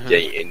now, like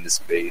getting into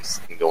space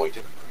and going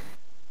to.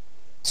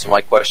 So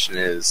my question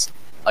is,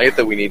 I get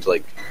that we need to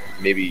like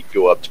maybe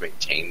go up to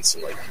maintain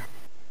some like,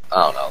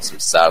 I don't know, some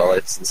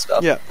satellites and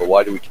stuff. Yeah. But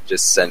why do we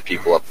just send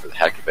people up for the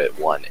heck of it?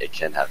 One, it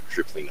can have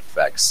crippling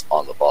effects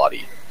on the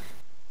body.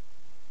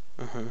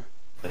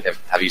 Like,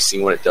 have you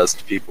seen what it does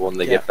to people when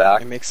they get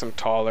back? It makes them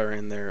taller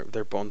and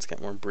their bones get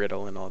more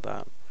brittle and all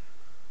that.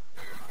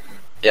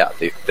 Yeah,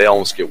 they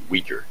almost get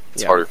weaker.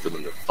 It's Yeah. harder for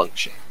them to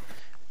function.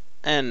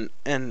 And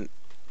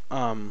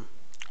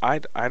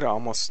I'd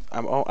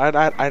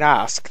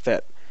ask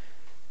that,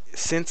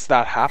 since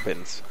that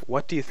happens,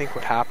 what do you think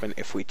would happen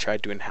if we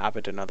tried to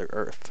inhabit another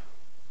Earth?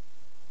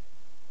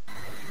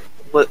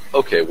 But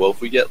okay, well,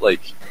 if we get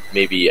like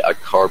maybe a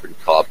carbon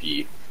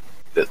copy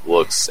that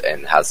looks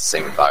and has the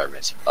same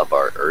environment of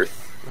our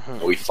Earth,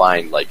 and we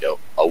find like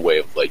a way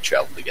of light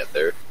travel to get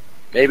there,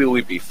 maybe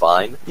we'd be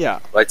fine. Yeah.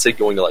 But I'd say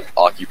going to like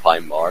occupy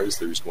Mars,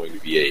 there's going to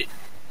be a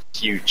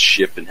huge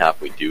shift in how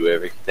we do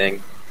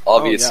everything.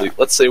 Obviously,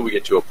 let's say we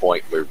get to a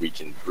point where we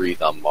can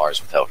breathe on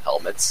Mars without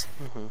helmets.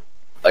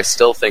 I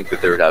still think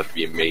that there would have to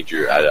be a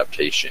major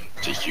adaptation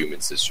to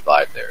humans to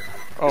survive there.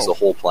 Because the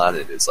whole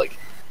planet is like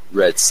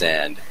red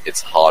sand,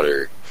 it's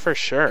hotter. For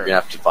sure. You're gonna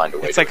have to find a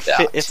way to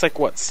adapt. It's like,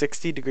 what,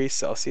 60 degrees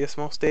Celsius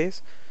most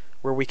days?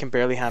 Where we can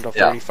barely handle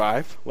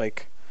 35?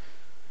 Like...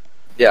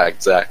 Yeah,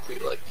 exactly.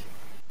 Like,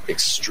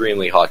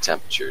 extremely hot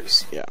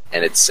temperatures. Yeah.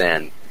 And it's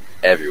sand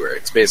everywhere.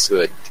 It's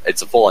basically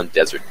it's a full-on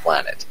desert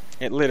planet.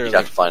 It literally... You'd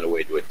have to find a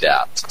way to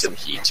adapt to the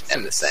heat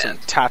and the sand.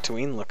 Some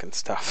Tatooine-looking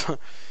stuff.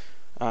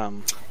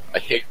 I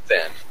hate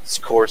sand. It's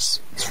coarse,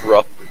 it's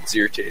rough, it's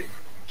irritating.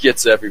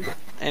 Gets everywhere.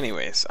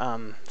 Anyways,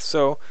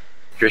 so...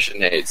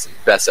 Christian Hayes,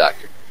 best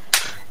actor.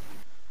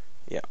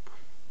 Yeah,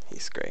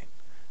 he's great.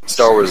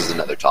 Star Wars is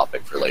another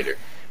topic for later.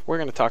 We're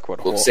going to talk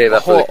about We'll save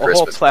that for the a whole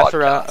Christmas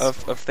plethora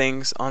podcast. of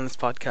things on this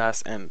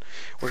podcast, and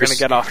we're going to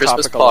get off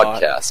Christmas topic a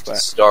lot. podcast, But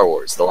Star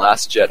Wars, The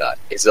Last Jedi.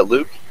 Is it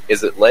Luke?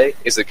 Is it Leia?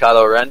 Is it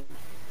Kylo Ren?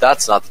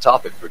 That's not the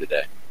topic for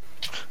today.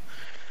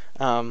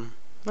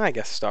 I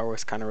guess Star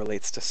Wars kind of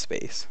relates to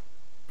space.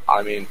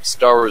 I mean,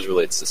 Star Wars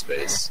relates to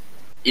space.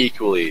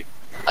 Equally,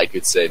 I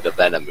could say the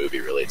Venom movie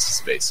relates to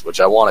space, which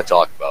I want to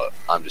talk about.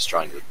 I'm just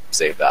trying to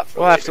save that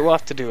for later. We'll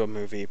have to do a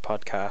movie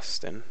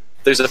podcast, and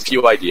There's a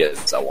few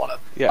ideas I want to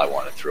Yeah.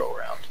 throw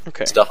around.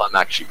 Okay. Stuff I'm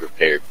actually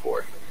prepared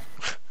for.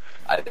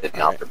 I did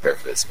not Alright. prepare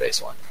for this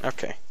space one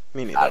okay,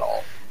 me neither. at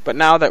all. But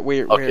now that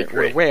we're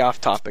great. way off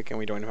topic and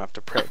we don't even have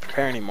to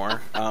prepare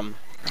anymore,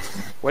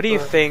 what do you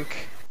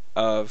think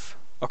of?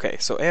 Okay,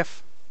 so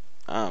if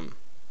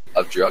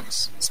Of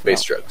drugs,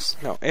 space drugs.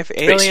 no, if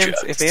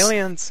drugs.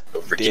 aliens The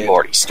Ricky did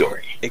Morty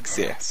story.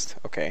 exist,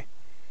 okay,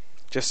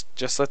 just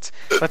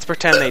let's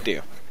pretend they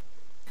do,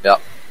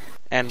 Yep.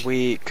 and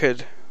we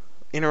could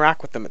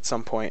interact with them at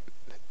some point.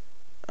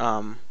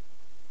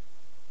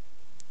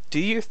 Do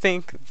you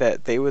think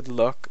that they would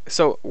look...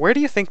 So, where do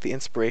you think the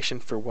inspiration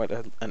for what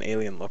an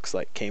alien looks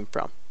like came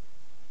from?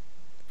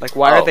 Like,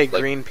 why are they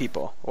green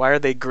people? Why are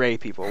they gray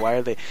people? Why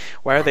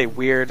are they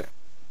weird,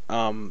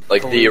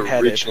 Like the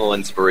balloon-headed? original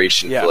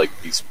inspiration Yeah. for like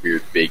these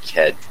weird big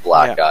head,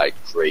 black-eyed,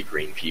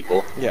 gray-green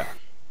people. Yeah.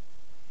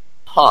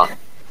 Huh.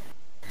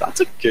 That's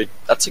a good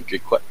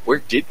question. Where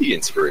did the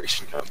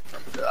inspiration come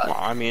from for that? Well,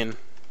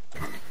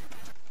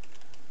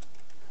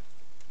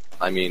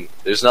 I mean,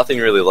 there's nothing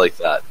really like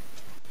that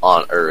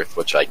on Earth,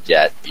 which I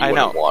get. You I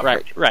know, wouldn't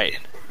want right.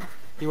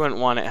 You wouldn't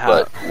want it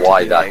But to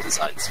why be that like...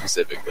 design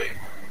specifically?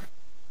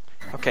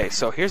 Okay,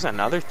 so here's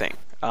another thing.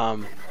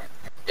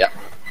 Yeah.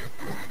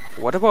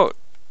 What about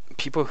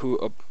people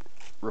who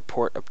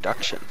report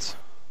abductions?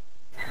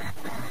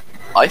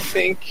 I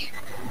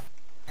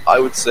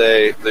would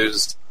say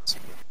there's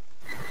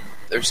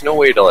no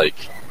way to like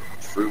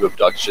prove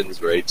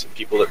abductions, right? To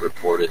people that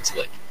report it to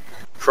like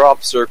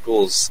crop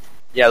circles,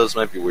 yeah, those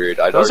might be weird.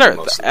 I'd Those argue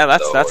are most of them,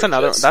 though, that's are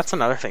another just- that's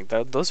another thing.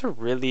 Those are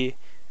really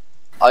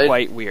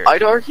quite weird.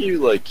 I'd argue,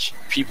 like,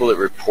 people that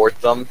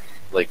report them,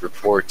 like,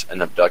 report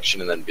an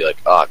abduction and then be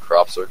like,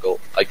 crop circle.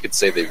 I could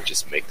say they would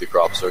just make the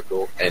crop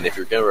circle. And if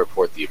you're going to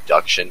report the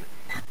abduction,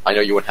 I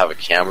know you wouldn't have a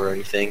camera or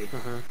anything,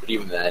 but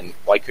even then,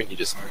 why couldn't you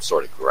just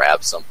sort of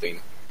grab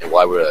something? And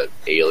why would an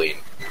alien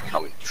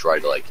come and try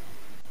to, like,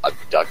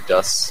 abduct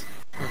us?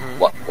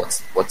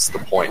 What's the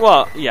point?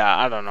 Well, yeah,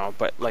 I don't know,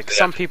 but like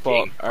some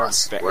people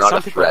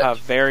have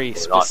very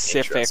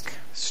specific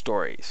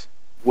stories,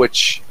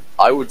 which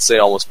I would say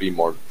almost be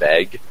more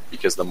vague,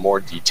 because the more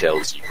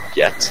details you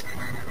get,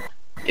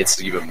 it's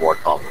even more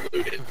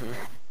convoluted.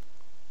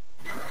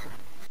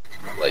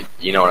 Like,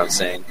 you know what I'm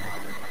saying?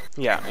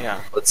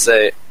 Yeah. Let's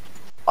say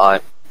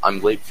I'm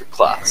late for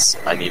class.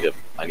 I need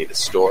a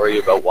story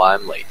about why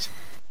I'm late.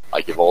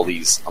 I give all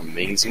these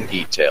amazing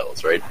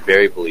details, right?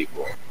 Very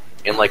believable.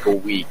 In like a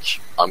week,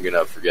 I'm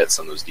gonna forget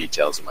some of those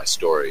details in my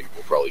story.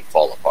 Will probably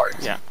fall apart.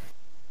 Yeah.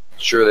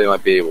 Sure, they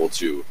might be able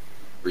to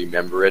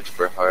remember it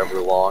for however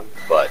long,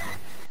 but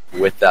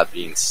with that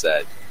being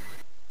said,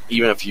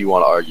 even if you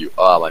want to argue,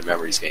 my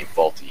memory's getting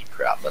faulty,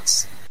 crap,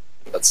 that's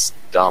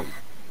dumb.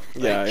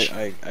 Yeah,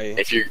 like, I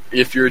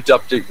if you're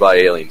abducted by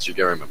aliens, you're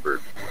gonna remember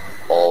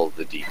all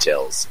the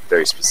details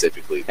very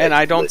specifically. And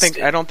I don't think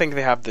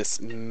they have this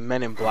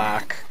Men in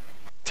Black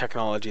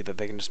technology that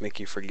they can just make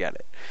you forget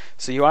it.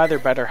 So you either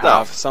better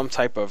have some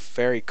type of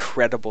very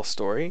credible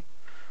story,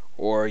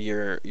 or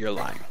you're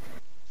lying.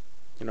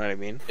 You know what I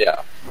mean?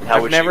 Yeah.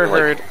 I've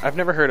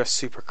never heard a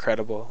super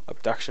credible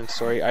abduction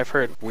story. I've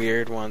heard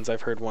weird ones.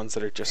 I've heard ones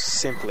that are just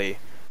simply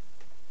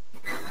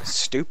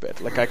stupid.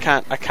 Like I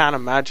can't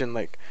imagine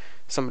like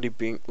somebody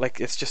being like,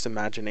 it's just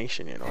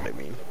imagination. You know what I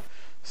mean?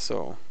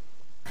 So.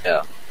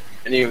 Yeah.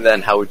 And even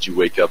then, how would you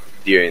wake up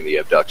during the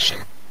abduction?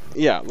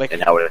 Yeah, like,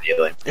 and how would an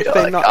alien if feel?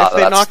 they Like,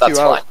 knock you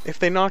out, fine. if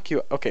they knock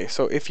you, okay,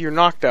 so if you're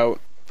knocked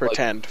out,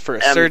 pretend for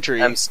a am- surgery,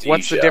 anesthesia.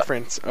 what's the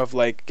difference of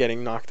like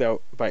getting knocked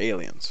out by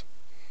aliens?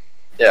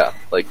 Yeah,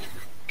 like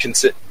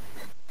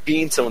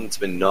being someone that's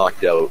been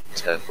knocked out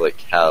to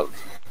like have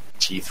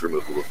teeth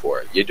removal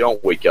before, you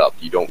don't wake up,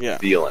 you don't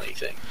feel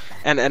anything.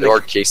 And there are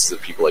cases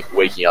of people like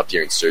waking up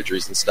during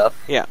surgeries and stuff.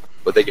 Yeah,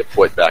 but they get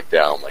put back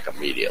down like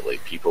immediately.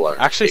 People aren't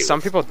actually. okay Some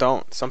with- people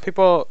don't. Some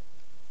people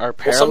are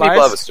paralyzed. Well, some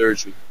people have a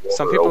surgery.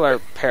 Some people are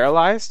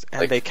paralyzed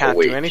and Like, they can't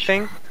awake. do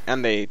anything,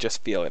 and they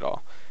just feel it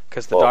all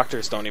because the Well,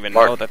 doctors don't even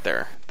Mark- know that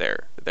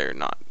they're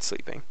not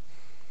sleeping.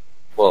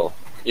 Well,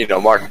 you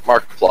know, Mark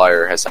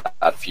Plyer has had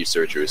a few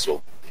surgeries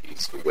while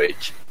he's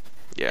awake.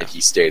 Yeah, And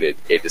he stated,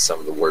 it is some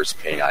of the worst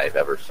pain I have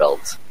ever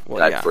felt.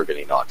 Well, and yeah. for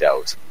getting knocked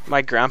out.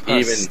 my grandpa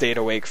even- stayed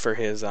awake for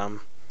his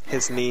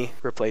knee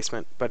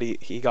replacement, but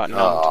he got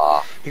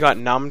numbed. He got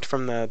numbed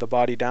from the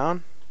body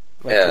down,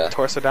 like Yeah. the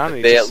torso down.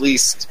 And They at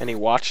least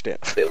watched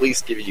it. they at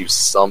least give you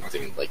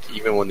something. Like,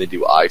 even when they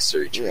do eye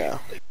surgery, Yeah.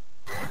 like,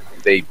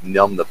 they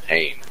numb the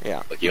pain.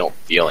 Yeah. Like, you don't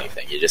feel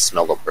anything. You just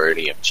smell the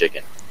burning of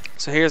chicken.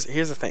 So here's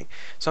the thing.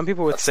 Some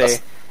people would That's-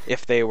 say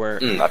if they were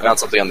I found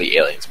something on the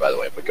aliens, by the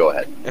way, but go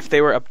ahead. if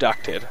they were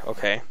abducted,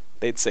 okay,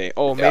 they'd say,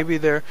 "Oh, Yeah. maybe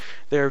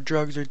their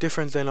drugs are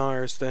different than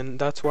ours. Then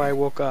that's why I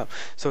woke up."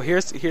 So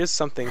here's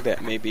something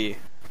that maybe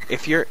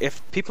if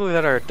people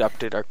that are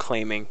abducted are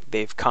claiming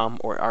they've come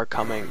or are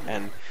coming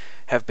and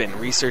have been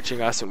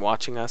researching us and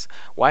watching us,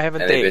 why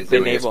haven't And they they've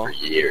been doing able? this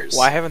for years.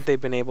 Why haven't they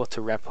been able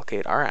to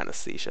replicate our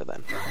anesthesia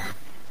then?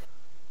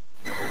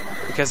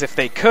 Because if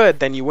they could,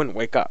 then you wouldn't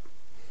wake up.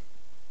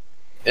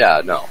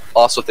 Yeah, no.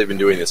 Also, if they've been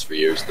doing this for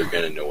years, they're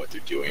going to know what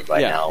they're doing by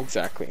Yeah, now.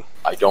 exactly.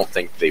 I don't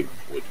think they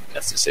would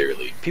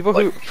necessarily... People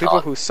like,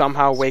 who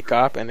somehow wake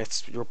up and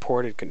it's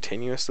reported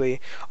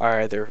continuously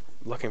are either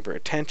looking for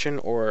attention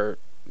or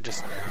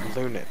just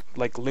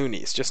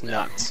loonies, just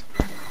nuts.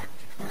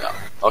 No.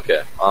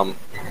 Okay,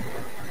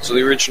 so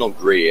the original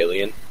Grey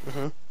Alien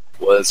Mhm.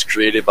 was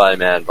created by a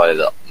man by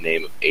the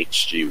name of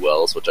H.G.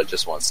 Wells, which I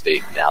just want to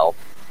state now.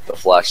 The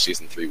Flash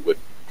Season 3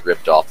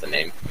 ripped off the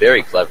name.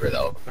 Very clever,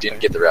 though. Didn't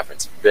get the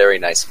reference. Very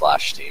nice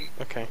Flash team.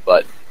 Okay.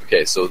 But,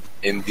 okay, so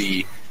in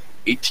the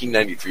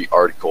 1893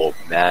 article,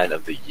 Man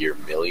of the Year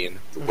Million,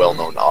 the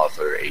well-known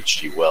author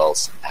H.G.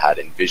 Wells had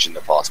envisioned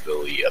the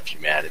possibility of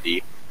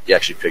humanity. He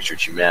actually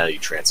pictured humanity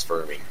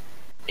transforming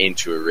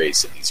into a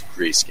race of these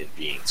gray-skinned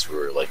beings who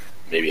were like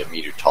maybe a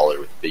meter taller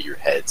with bigger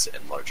heads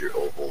and larger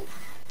oval,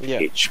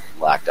 Yeah.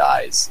 blacked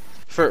eyes.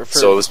 For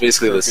So it was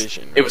basically for this.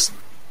 vision, It was,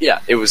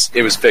 yeah, it was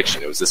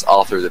fiction. It was this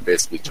author that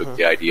basically took Mm-hmm.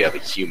 the idea of a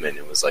human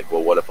and was like,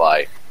 well, what if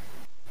I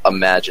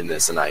imagine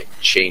this and I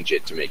change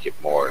it to make it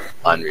more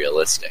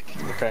unrealistic?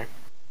 Okay.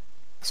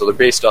 So they're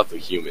based off of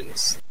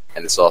humans,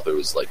 and this author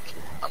was like,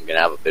 I'm gonna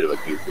have a bit of a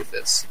goof with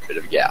this, a bit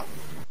of a gap,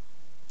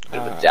 a bit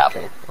of a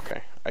dabble,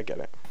 Okay, I get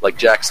it. like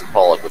Jackson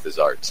Pollock with his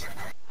art.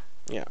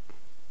 Yeah.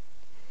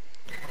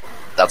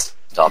 That's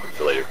the topic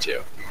for later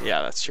too.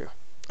 Yeah, that's true.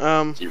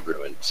 He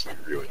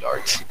ruined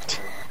art.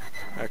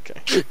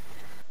 Okay.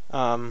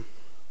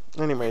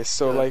 Anyways,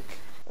 so like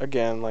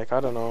again, like I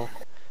don't know.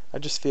 I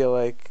just feel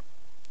like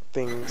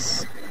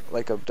things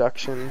like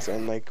abductions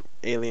and like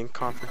alien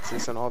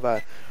conferences and all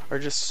that are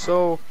just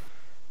so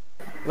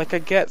like I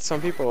get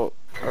some people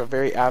are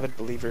very avid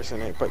believers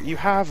in it, but you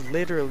have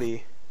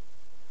literally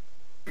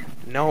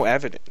no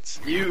evidence.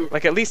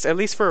 Like at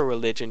least for a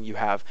religion, you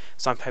have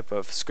some type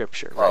of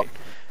scripture, right?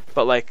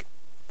 But like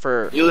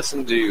for you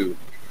listen to.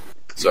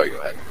 Sorry, go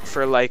ahead.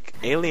 For like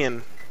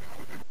alien,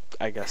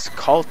 I guess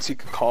cults you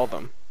could call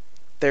them.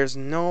 There's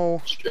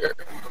no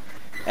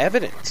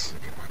evidence.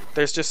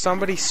 There's just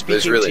somebody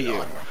speaking to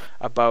you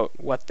about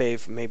what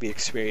they've maybe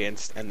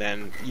experienced, and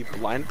then you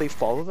blindly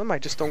follow them. I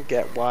just don't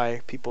get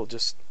why people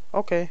just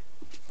okay,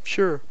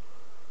 sure,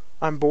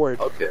 I'm bored.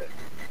 Okay,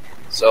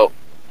 so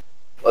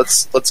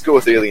let's go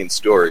with alien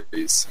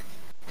stories.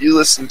 You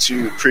listen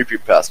to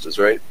creepypastas,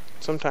 right?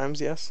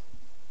 Sometimes, yes.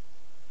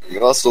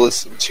 You also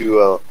listen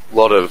to a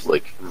lot of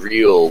like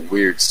real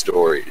weird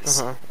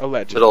stories.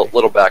 Allegedly.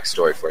 Little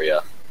backstory for you.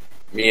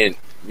 Me and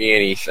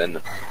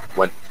Ethan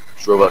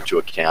drove up to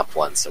a camp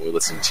once, and we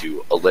listened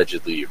to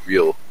allegedly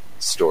real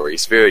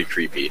stories, very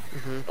creepy.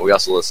 And we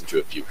also listened to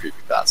a few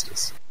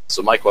creepypastas.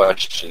 So my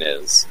question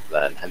is,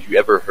 then, have you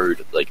ever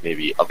heard like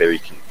maybe a very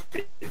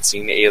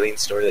convincing alien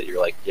story that you're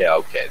like, yeah,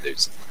 okay,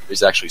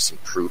 there's actually some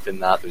proof in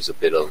that. There's a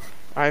bit of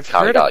I've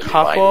heard a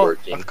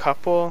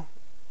couple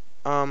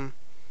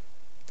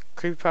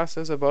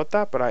creepypastas about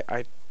that, but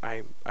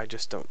I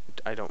just don't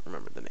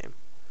remember the name.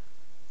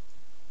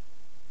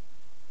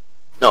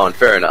 No, and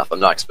fair enough. I'm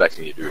not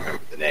expecting you to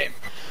remember the name.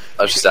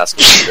 I was just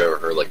asking if you ever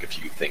heard like a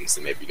few things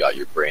that maybe got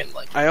your brain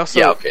like.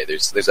 Yeah, okay.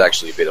 There's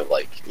actually a bit of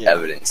like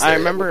evidence. There I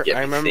remember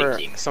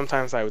thinking.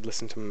 Sometimes I would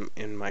listen to them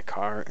in my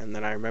car, and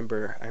then I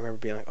remember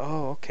being like,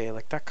 oh, okay,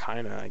 like that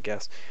kinda, I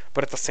guess.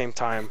 But at the same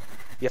time,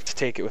 you have to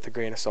take it with a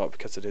grain of salt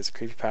because it is a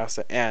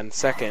creepypasta. And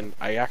second,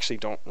 I actually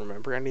don't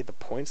remember any of the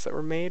points that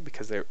were made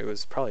because it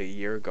was probably a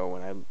year ago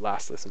when I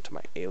last listened to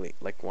my alien,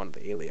 like one of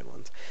the alien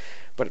ones.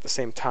 But at the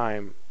same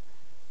time,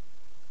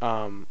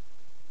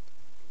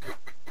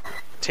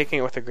 taking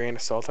it with a grain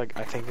of salt, I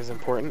think, is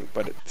important.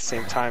 But at the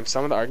same time,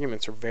 some of the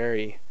arguments are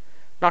very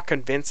not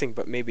convincing,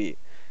 but maybe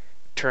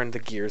turn the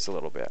gears a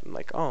little bit and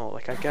like, oh,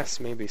 like I guess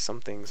maybe some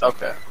things.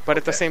 Okay. But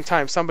at the same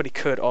time, somebody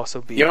could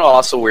also be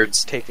also weird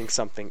taking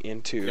something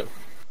into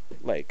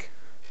like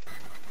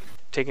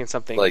taking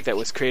something like, that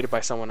was created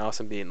by someone else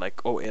and being like,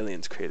 oh,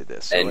 aliens created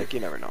this. So like you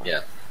never know.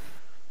 Yeah.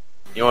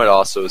 You know what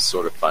also is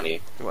sort of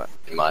funny? What?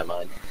 In my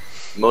mind?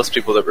 Most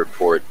people that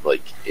report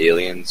like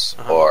aliens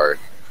are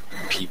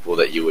people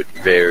that you would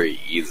very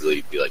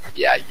easily be like,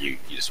 yeah, you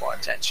just want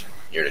attention.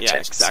 You're an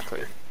attention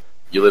seeker.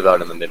 You live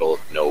out in the middle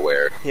of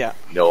nowhere. Yeah.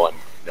 No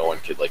one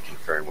could like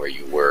confirm where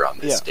you were on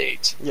this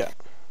date. Yeah.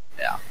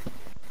 Yeah.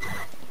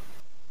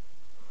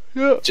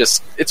 Yeah.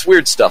 Just it's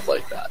weird stuff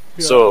like that.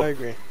 Yeah, so I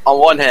agree. On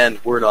one hand,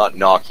 we're not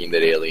knocking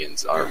that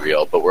aliens aren't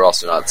real, but we're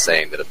also not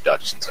saying that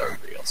abductions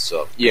aren't real.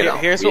 So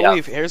here's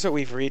what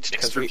we've reached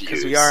because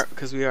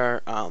we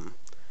are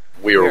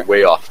we were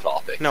way off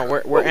topic. No,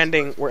 we're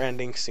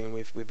ending soon.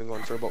 We've been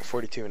going for about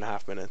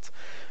 42.5 minutes.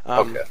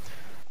 Okay.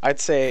 I'd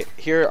say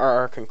here are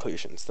our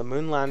conclusions. The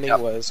moon landing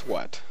was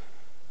what?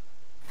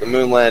 The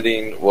moon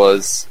landing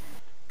was,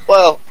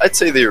 well, I'd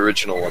say the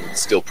original one was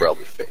still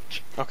probably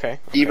fake. Okay.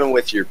 Even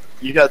with you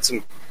had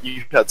some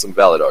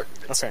valid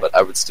arguments, but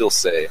I would still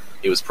say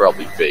it was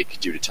probably fake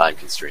due to time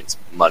constraints,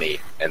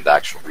 money, and the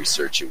actual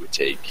research it would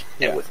take,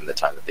 and within the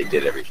time that they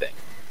did everything.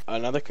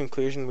 Another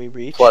conclusion we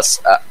reached. Plus,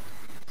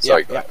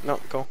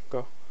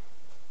 go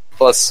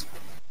Plus,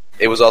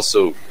 it was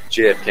also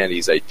J.F.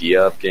 Kennedy's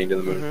idea of getting to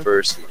the moon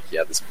first. And, he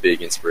had this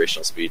big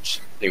inspirational speech.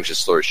 I think it was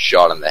just sort of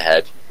shot on the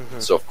head.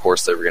 So of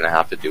course they were going to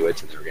have to do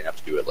it, and they were going to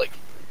have to do it like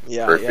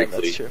perfectly. Yeah,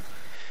 that's true.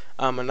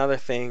 Another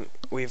thing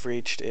we've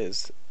reached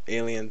is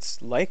aliens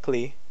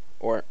likely,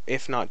 or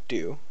if not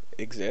do,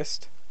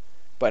 exist,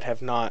 but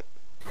have not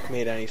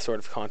made any sort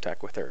of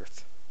contact with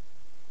Earth.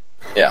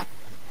 Yeah.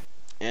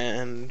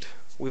 And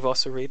we've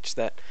also reached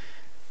that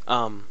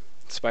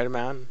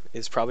Spider-Man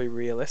is probably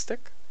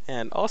realistic,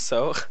 and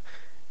also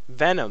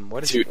Venom.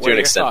 What are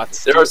your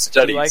thoughts? There are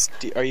studies.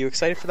 Are you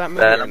excited for that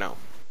movie or no?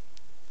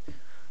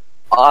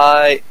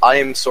 I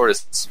am sort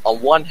of.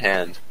 On one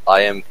hand,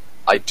 I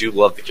do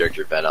love the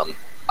character Venom.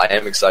 I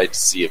am excited to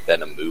see a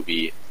Venom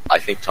movie. I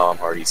think Tom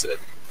Hardy's a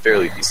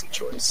fairly decent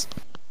choice.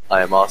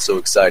 I am also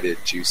excited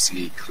to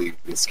see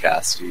Cletus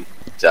Cassidy,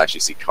 to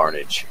actually see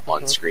Carnage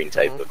on screen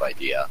type of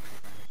idea,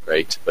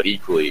 right? But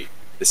equally,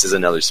 this is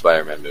another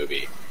Spider-Man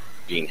movie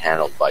being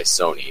handled by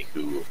Sony,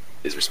 who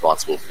is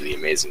responsible for the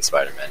Amazing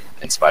Spider-Man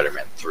and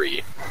Spider-Man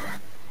 3,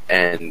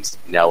 and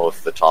now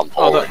with the Tom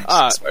Holland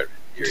Spider-Man.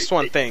 Just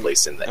one thing,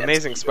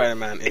 Amazing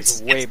Spider-Man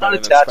is way better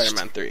than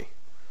Spider-Man 3.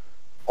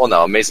 Well,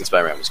 no, Amazing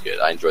Spider-Man was good.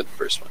 I enjoyed the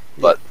first one.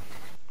 But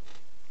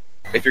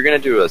if you're going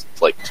to do a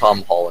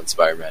Tom Holland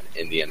Spider-Man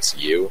in the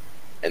MCU,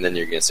 and then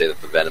you're going to say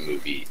that the Venom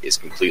movie is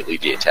completely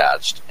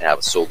detached and have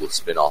a solo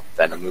spin-off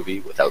Venom movie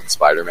without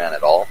Spider-Man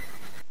at all,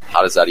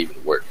 how does that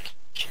even work?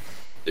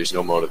 There's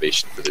no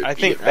motivation for there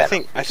to be a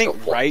Venom. I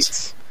think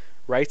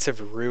rights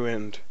have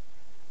ruined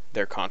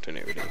their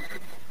continuity.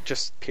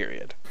 Just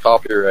period.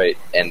 Copyright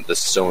and the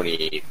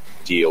Sony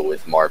deal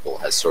with Marvel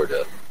has sort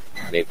of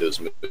made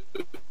those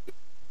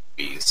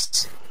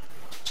movies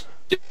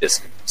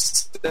just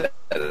set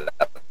it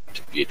up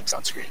to be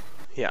on screen.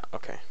 Yeah.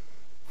 Okay.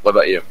 What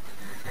about you?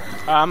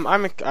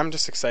 I'm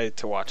just excited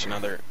to watch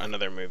another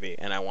movie,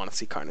 and I want to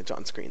see Carnage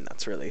on screen.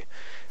 That's really,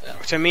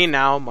 to me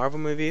now, Marvel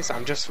movies.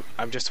 I'm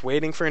just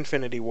waiting for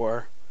Infinity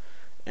War,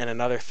 and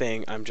another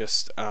thing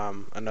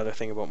another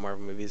thing about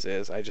Marvel movies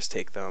is I just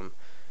take them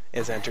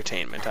as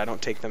entertainment. I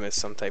don't take them as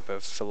some type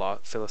of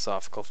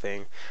philosophical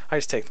thing. I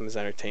just take them as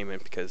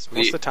entertainment because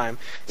most of the time,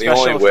 the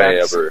only way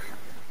effects, ever.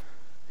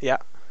 Yeah.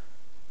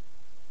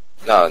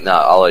 No,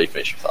 I'll let you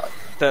finish your thought.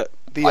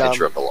 I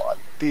interrupt a lot.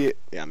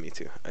 Yeah, me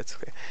too. It's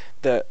okay.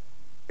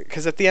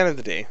 Because at the end of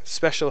the day,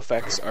 special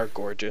effects are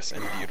gorgeous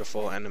and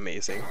beautiful and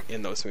amazing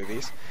in those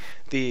movies.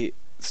 The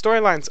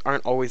storylines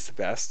aren't always the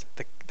best.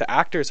 The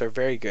actors are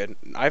very good.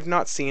 I've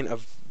not seen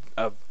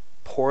a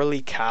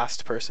poorly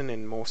cast person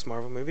in most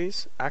Marvel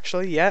movies,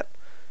 actually, yet,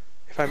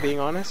 if I'm being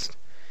honest.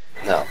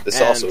 No, this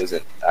also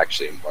isn't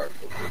actually a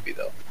Marvel movie,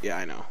 though. Yeah,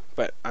 I know.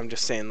 But I'm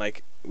just saying,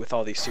 like, with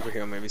all these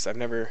superhero movies, I've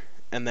never...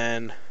 And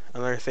then,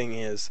 another thing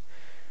is,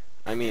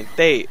 I mean,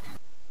 they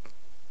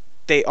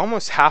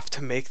almost have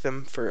to make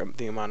them for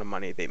the amount of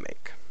money they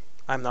make.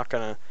 I'm not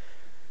gonna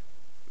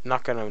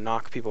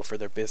knock people for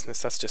their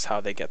business. That's just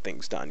how they get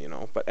things done, you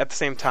know. But at the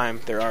same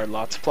time, there are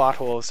lots of plot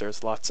holes.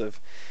 There's lots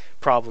of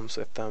problems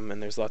with them,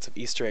 and there's lots of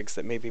Easter eggs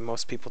that maybe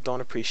most people don't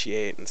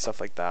appreciate and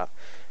stuff like that.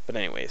 But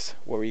anyways,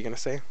 what were you gonna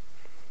say?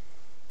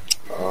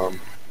 I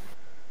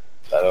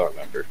don't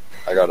remember.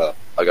 I gotta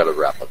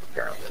wrap up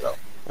apparently though.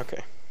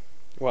 Okay.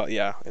 Well,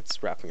 yeah,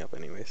 it's wrapping up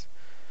anyways.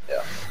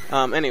 Yeah.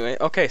 Anyway,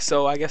 okay,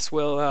 so I guess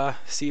we'll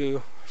see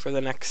you for the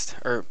next,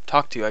 or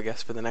talk to you, I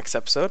guess, for the next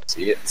episode.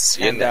 See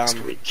you next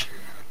week.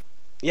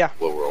 Yeah,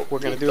 we're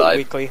going to do it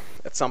weekly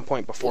at some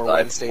point before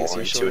Wednesdays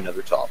usually. Into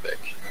another topic.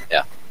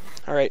 Yeah.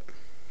 All right.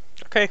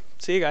 Okay,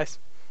 see you guys.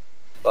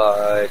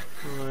 Bye.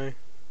 Bye.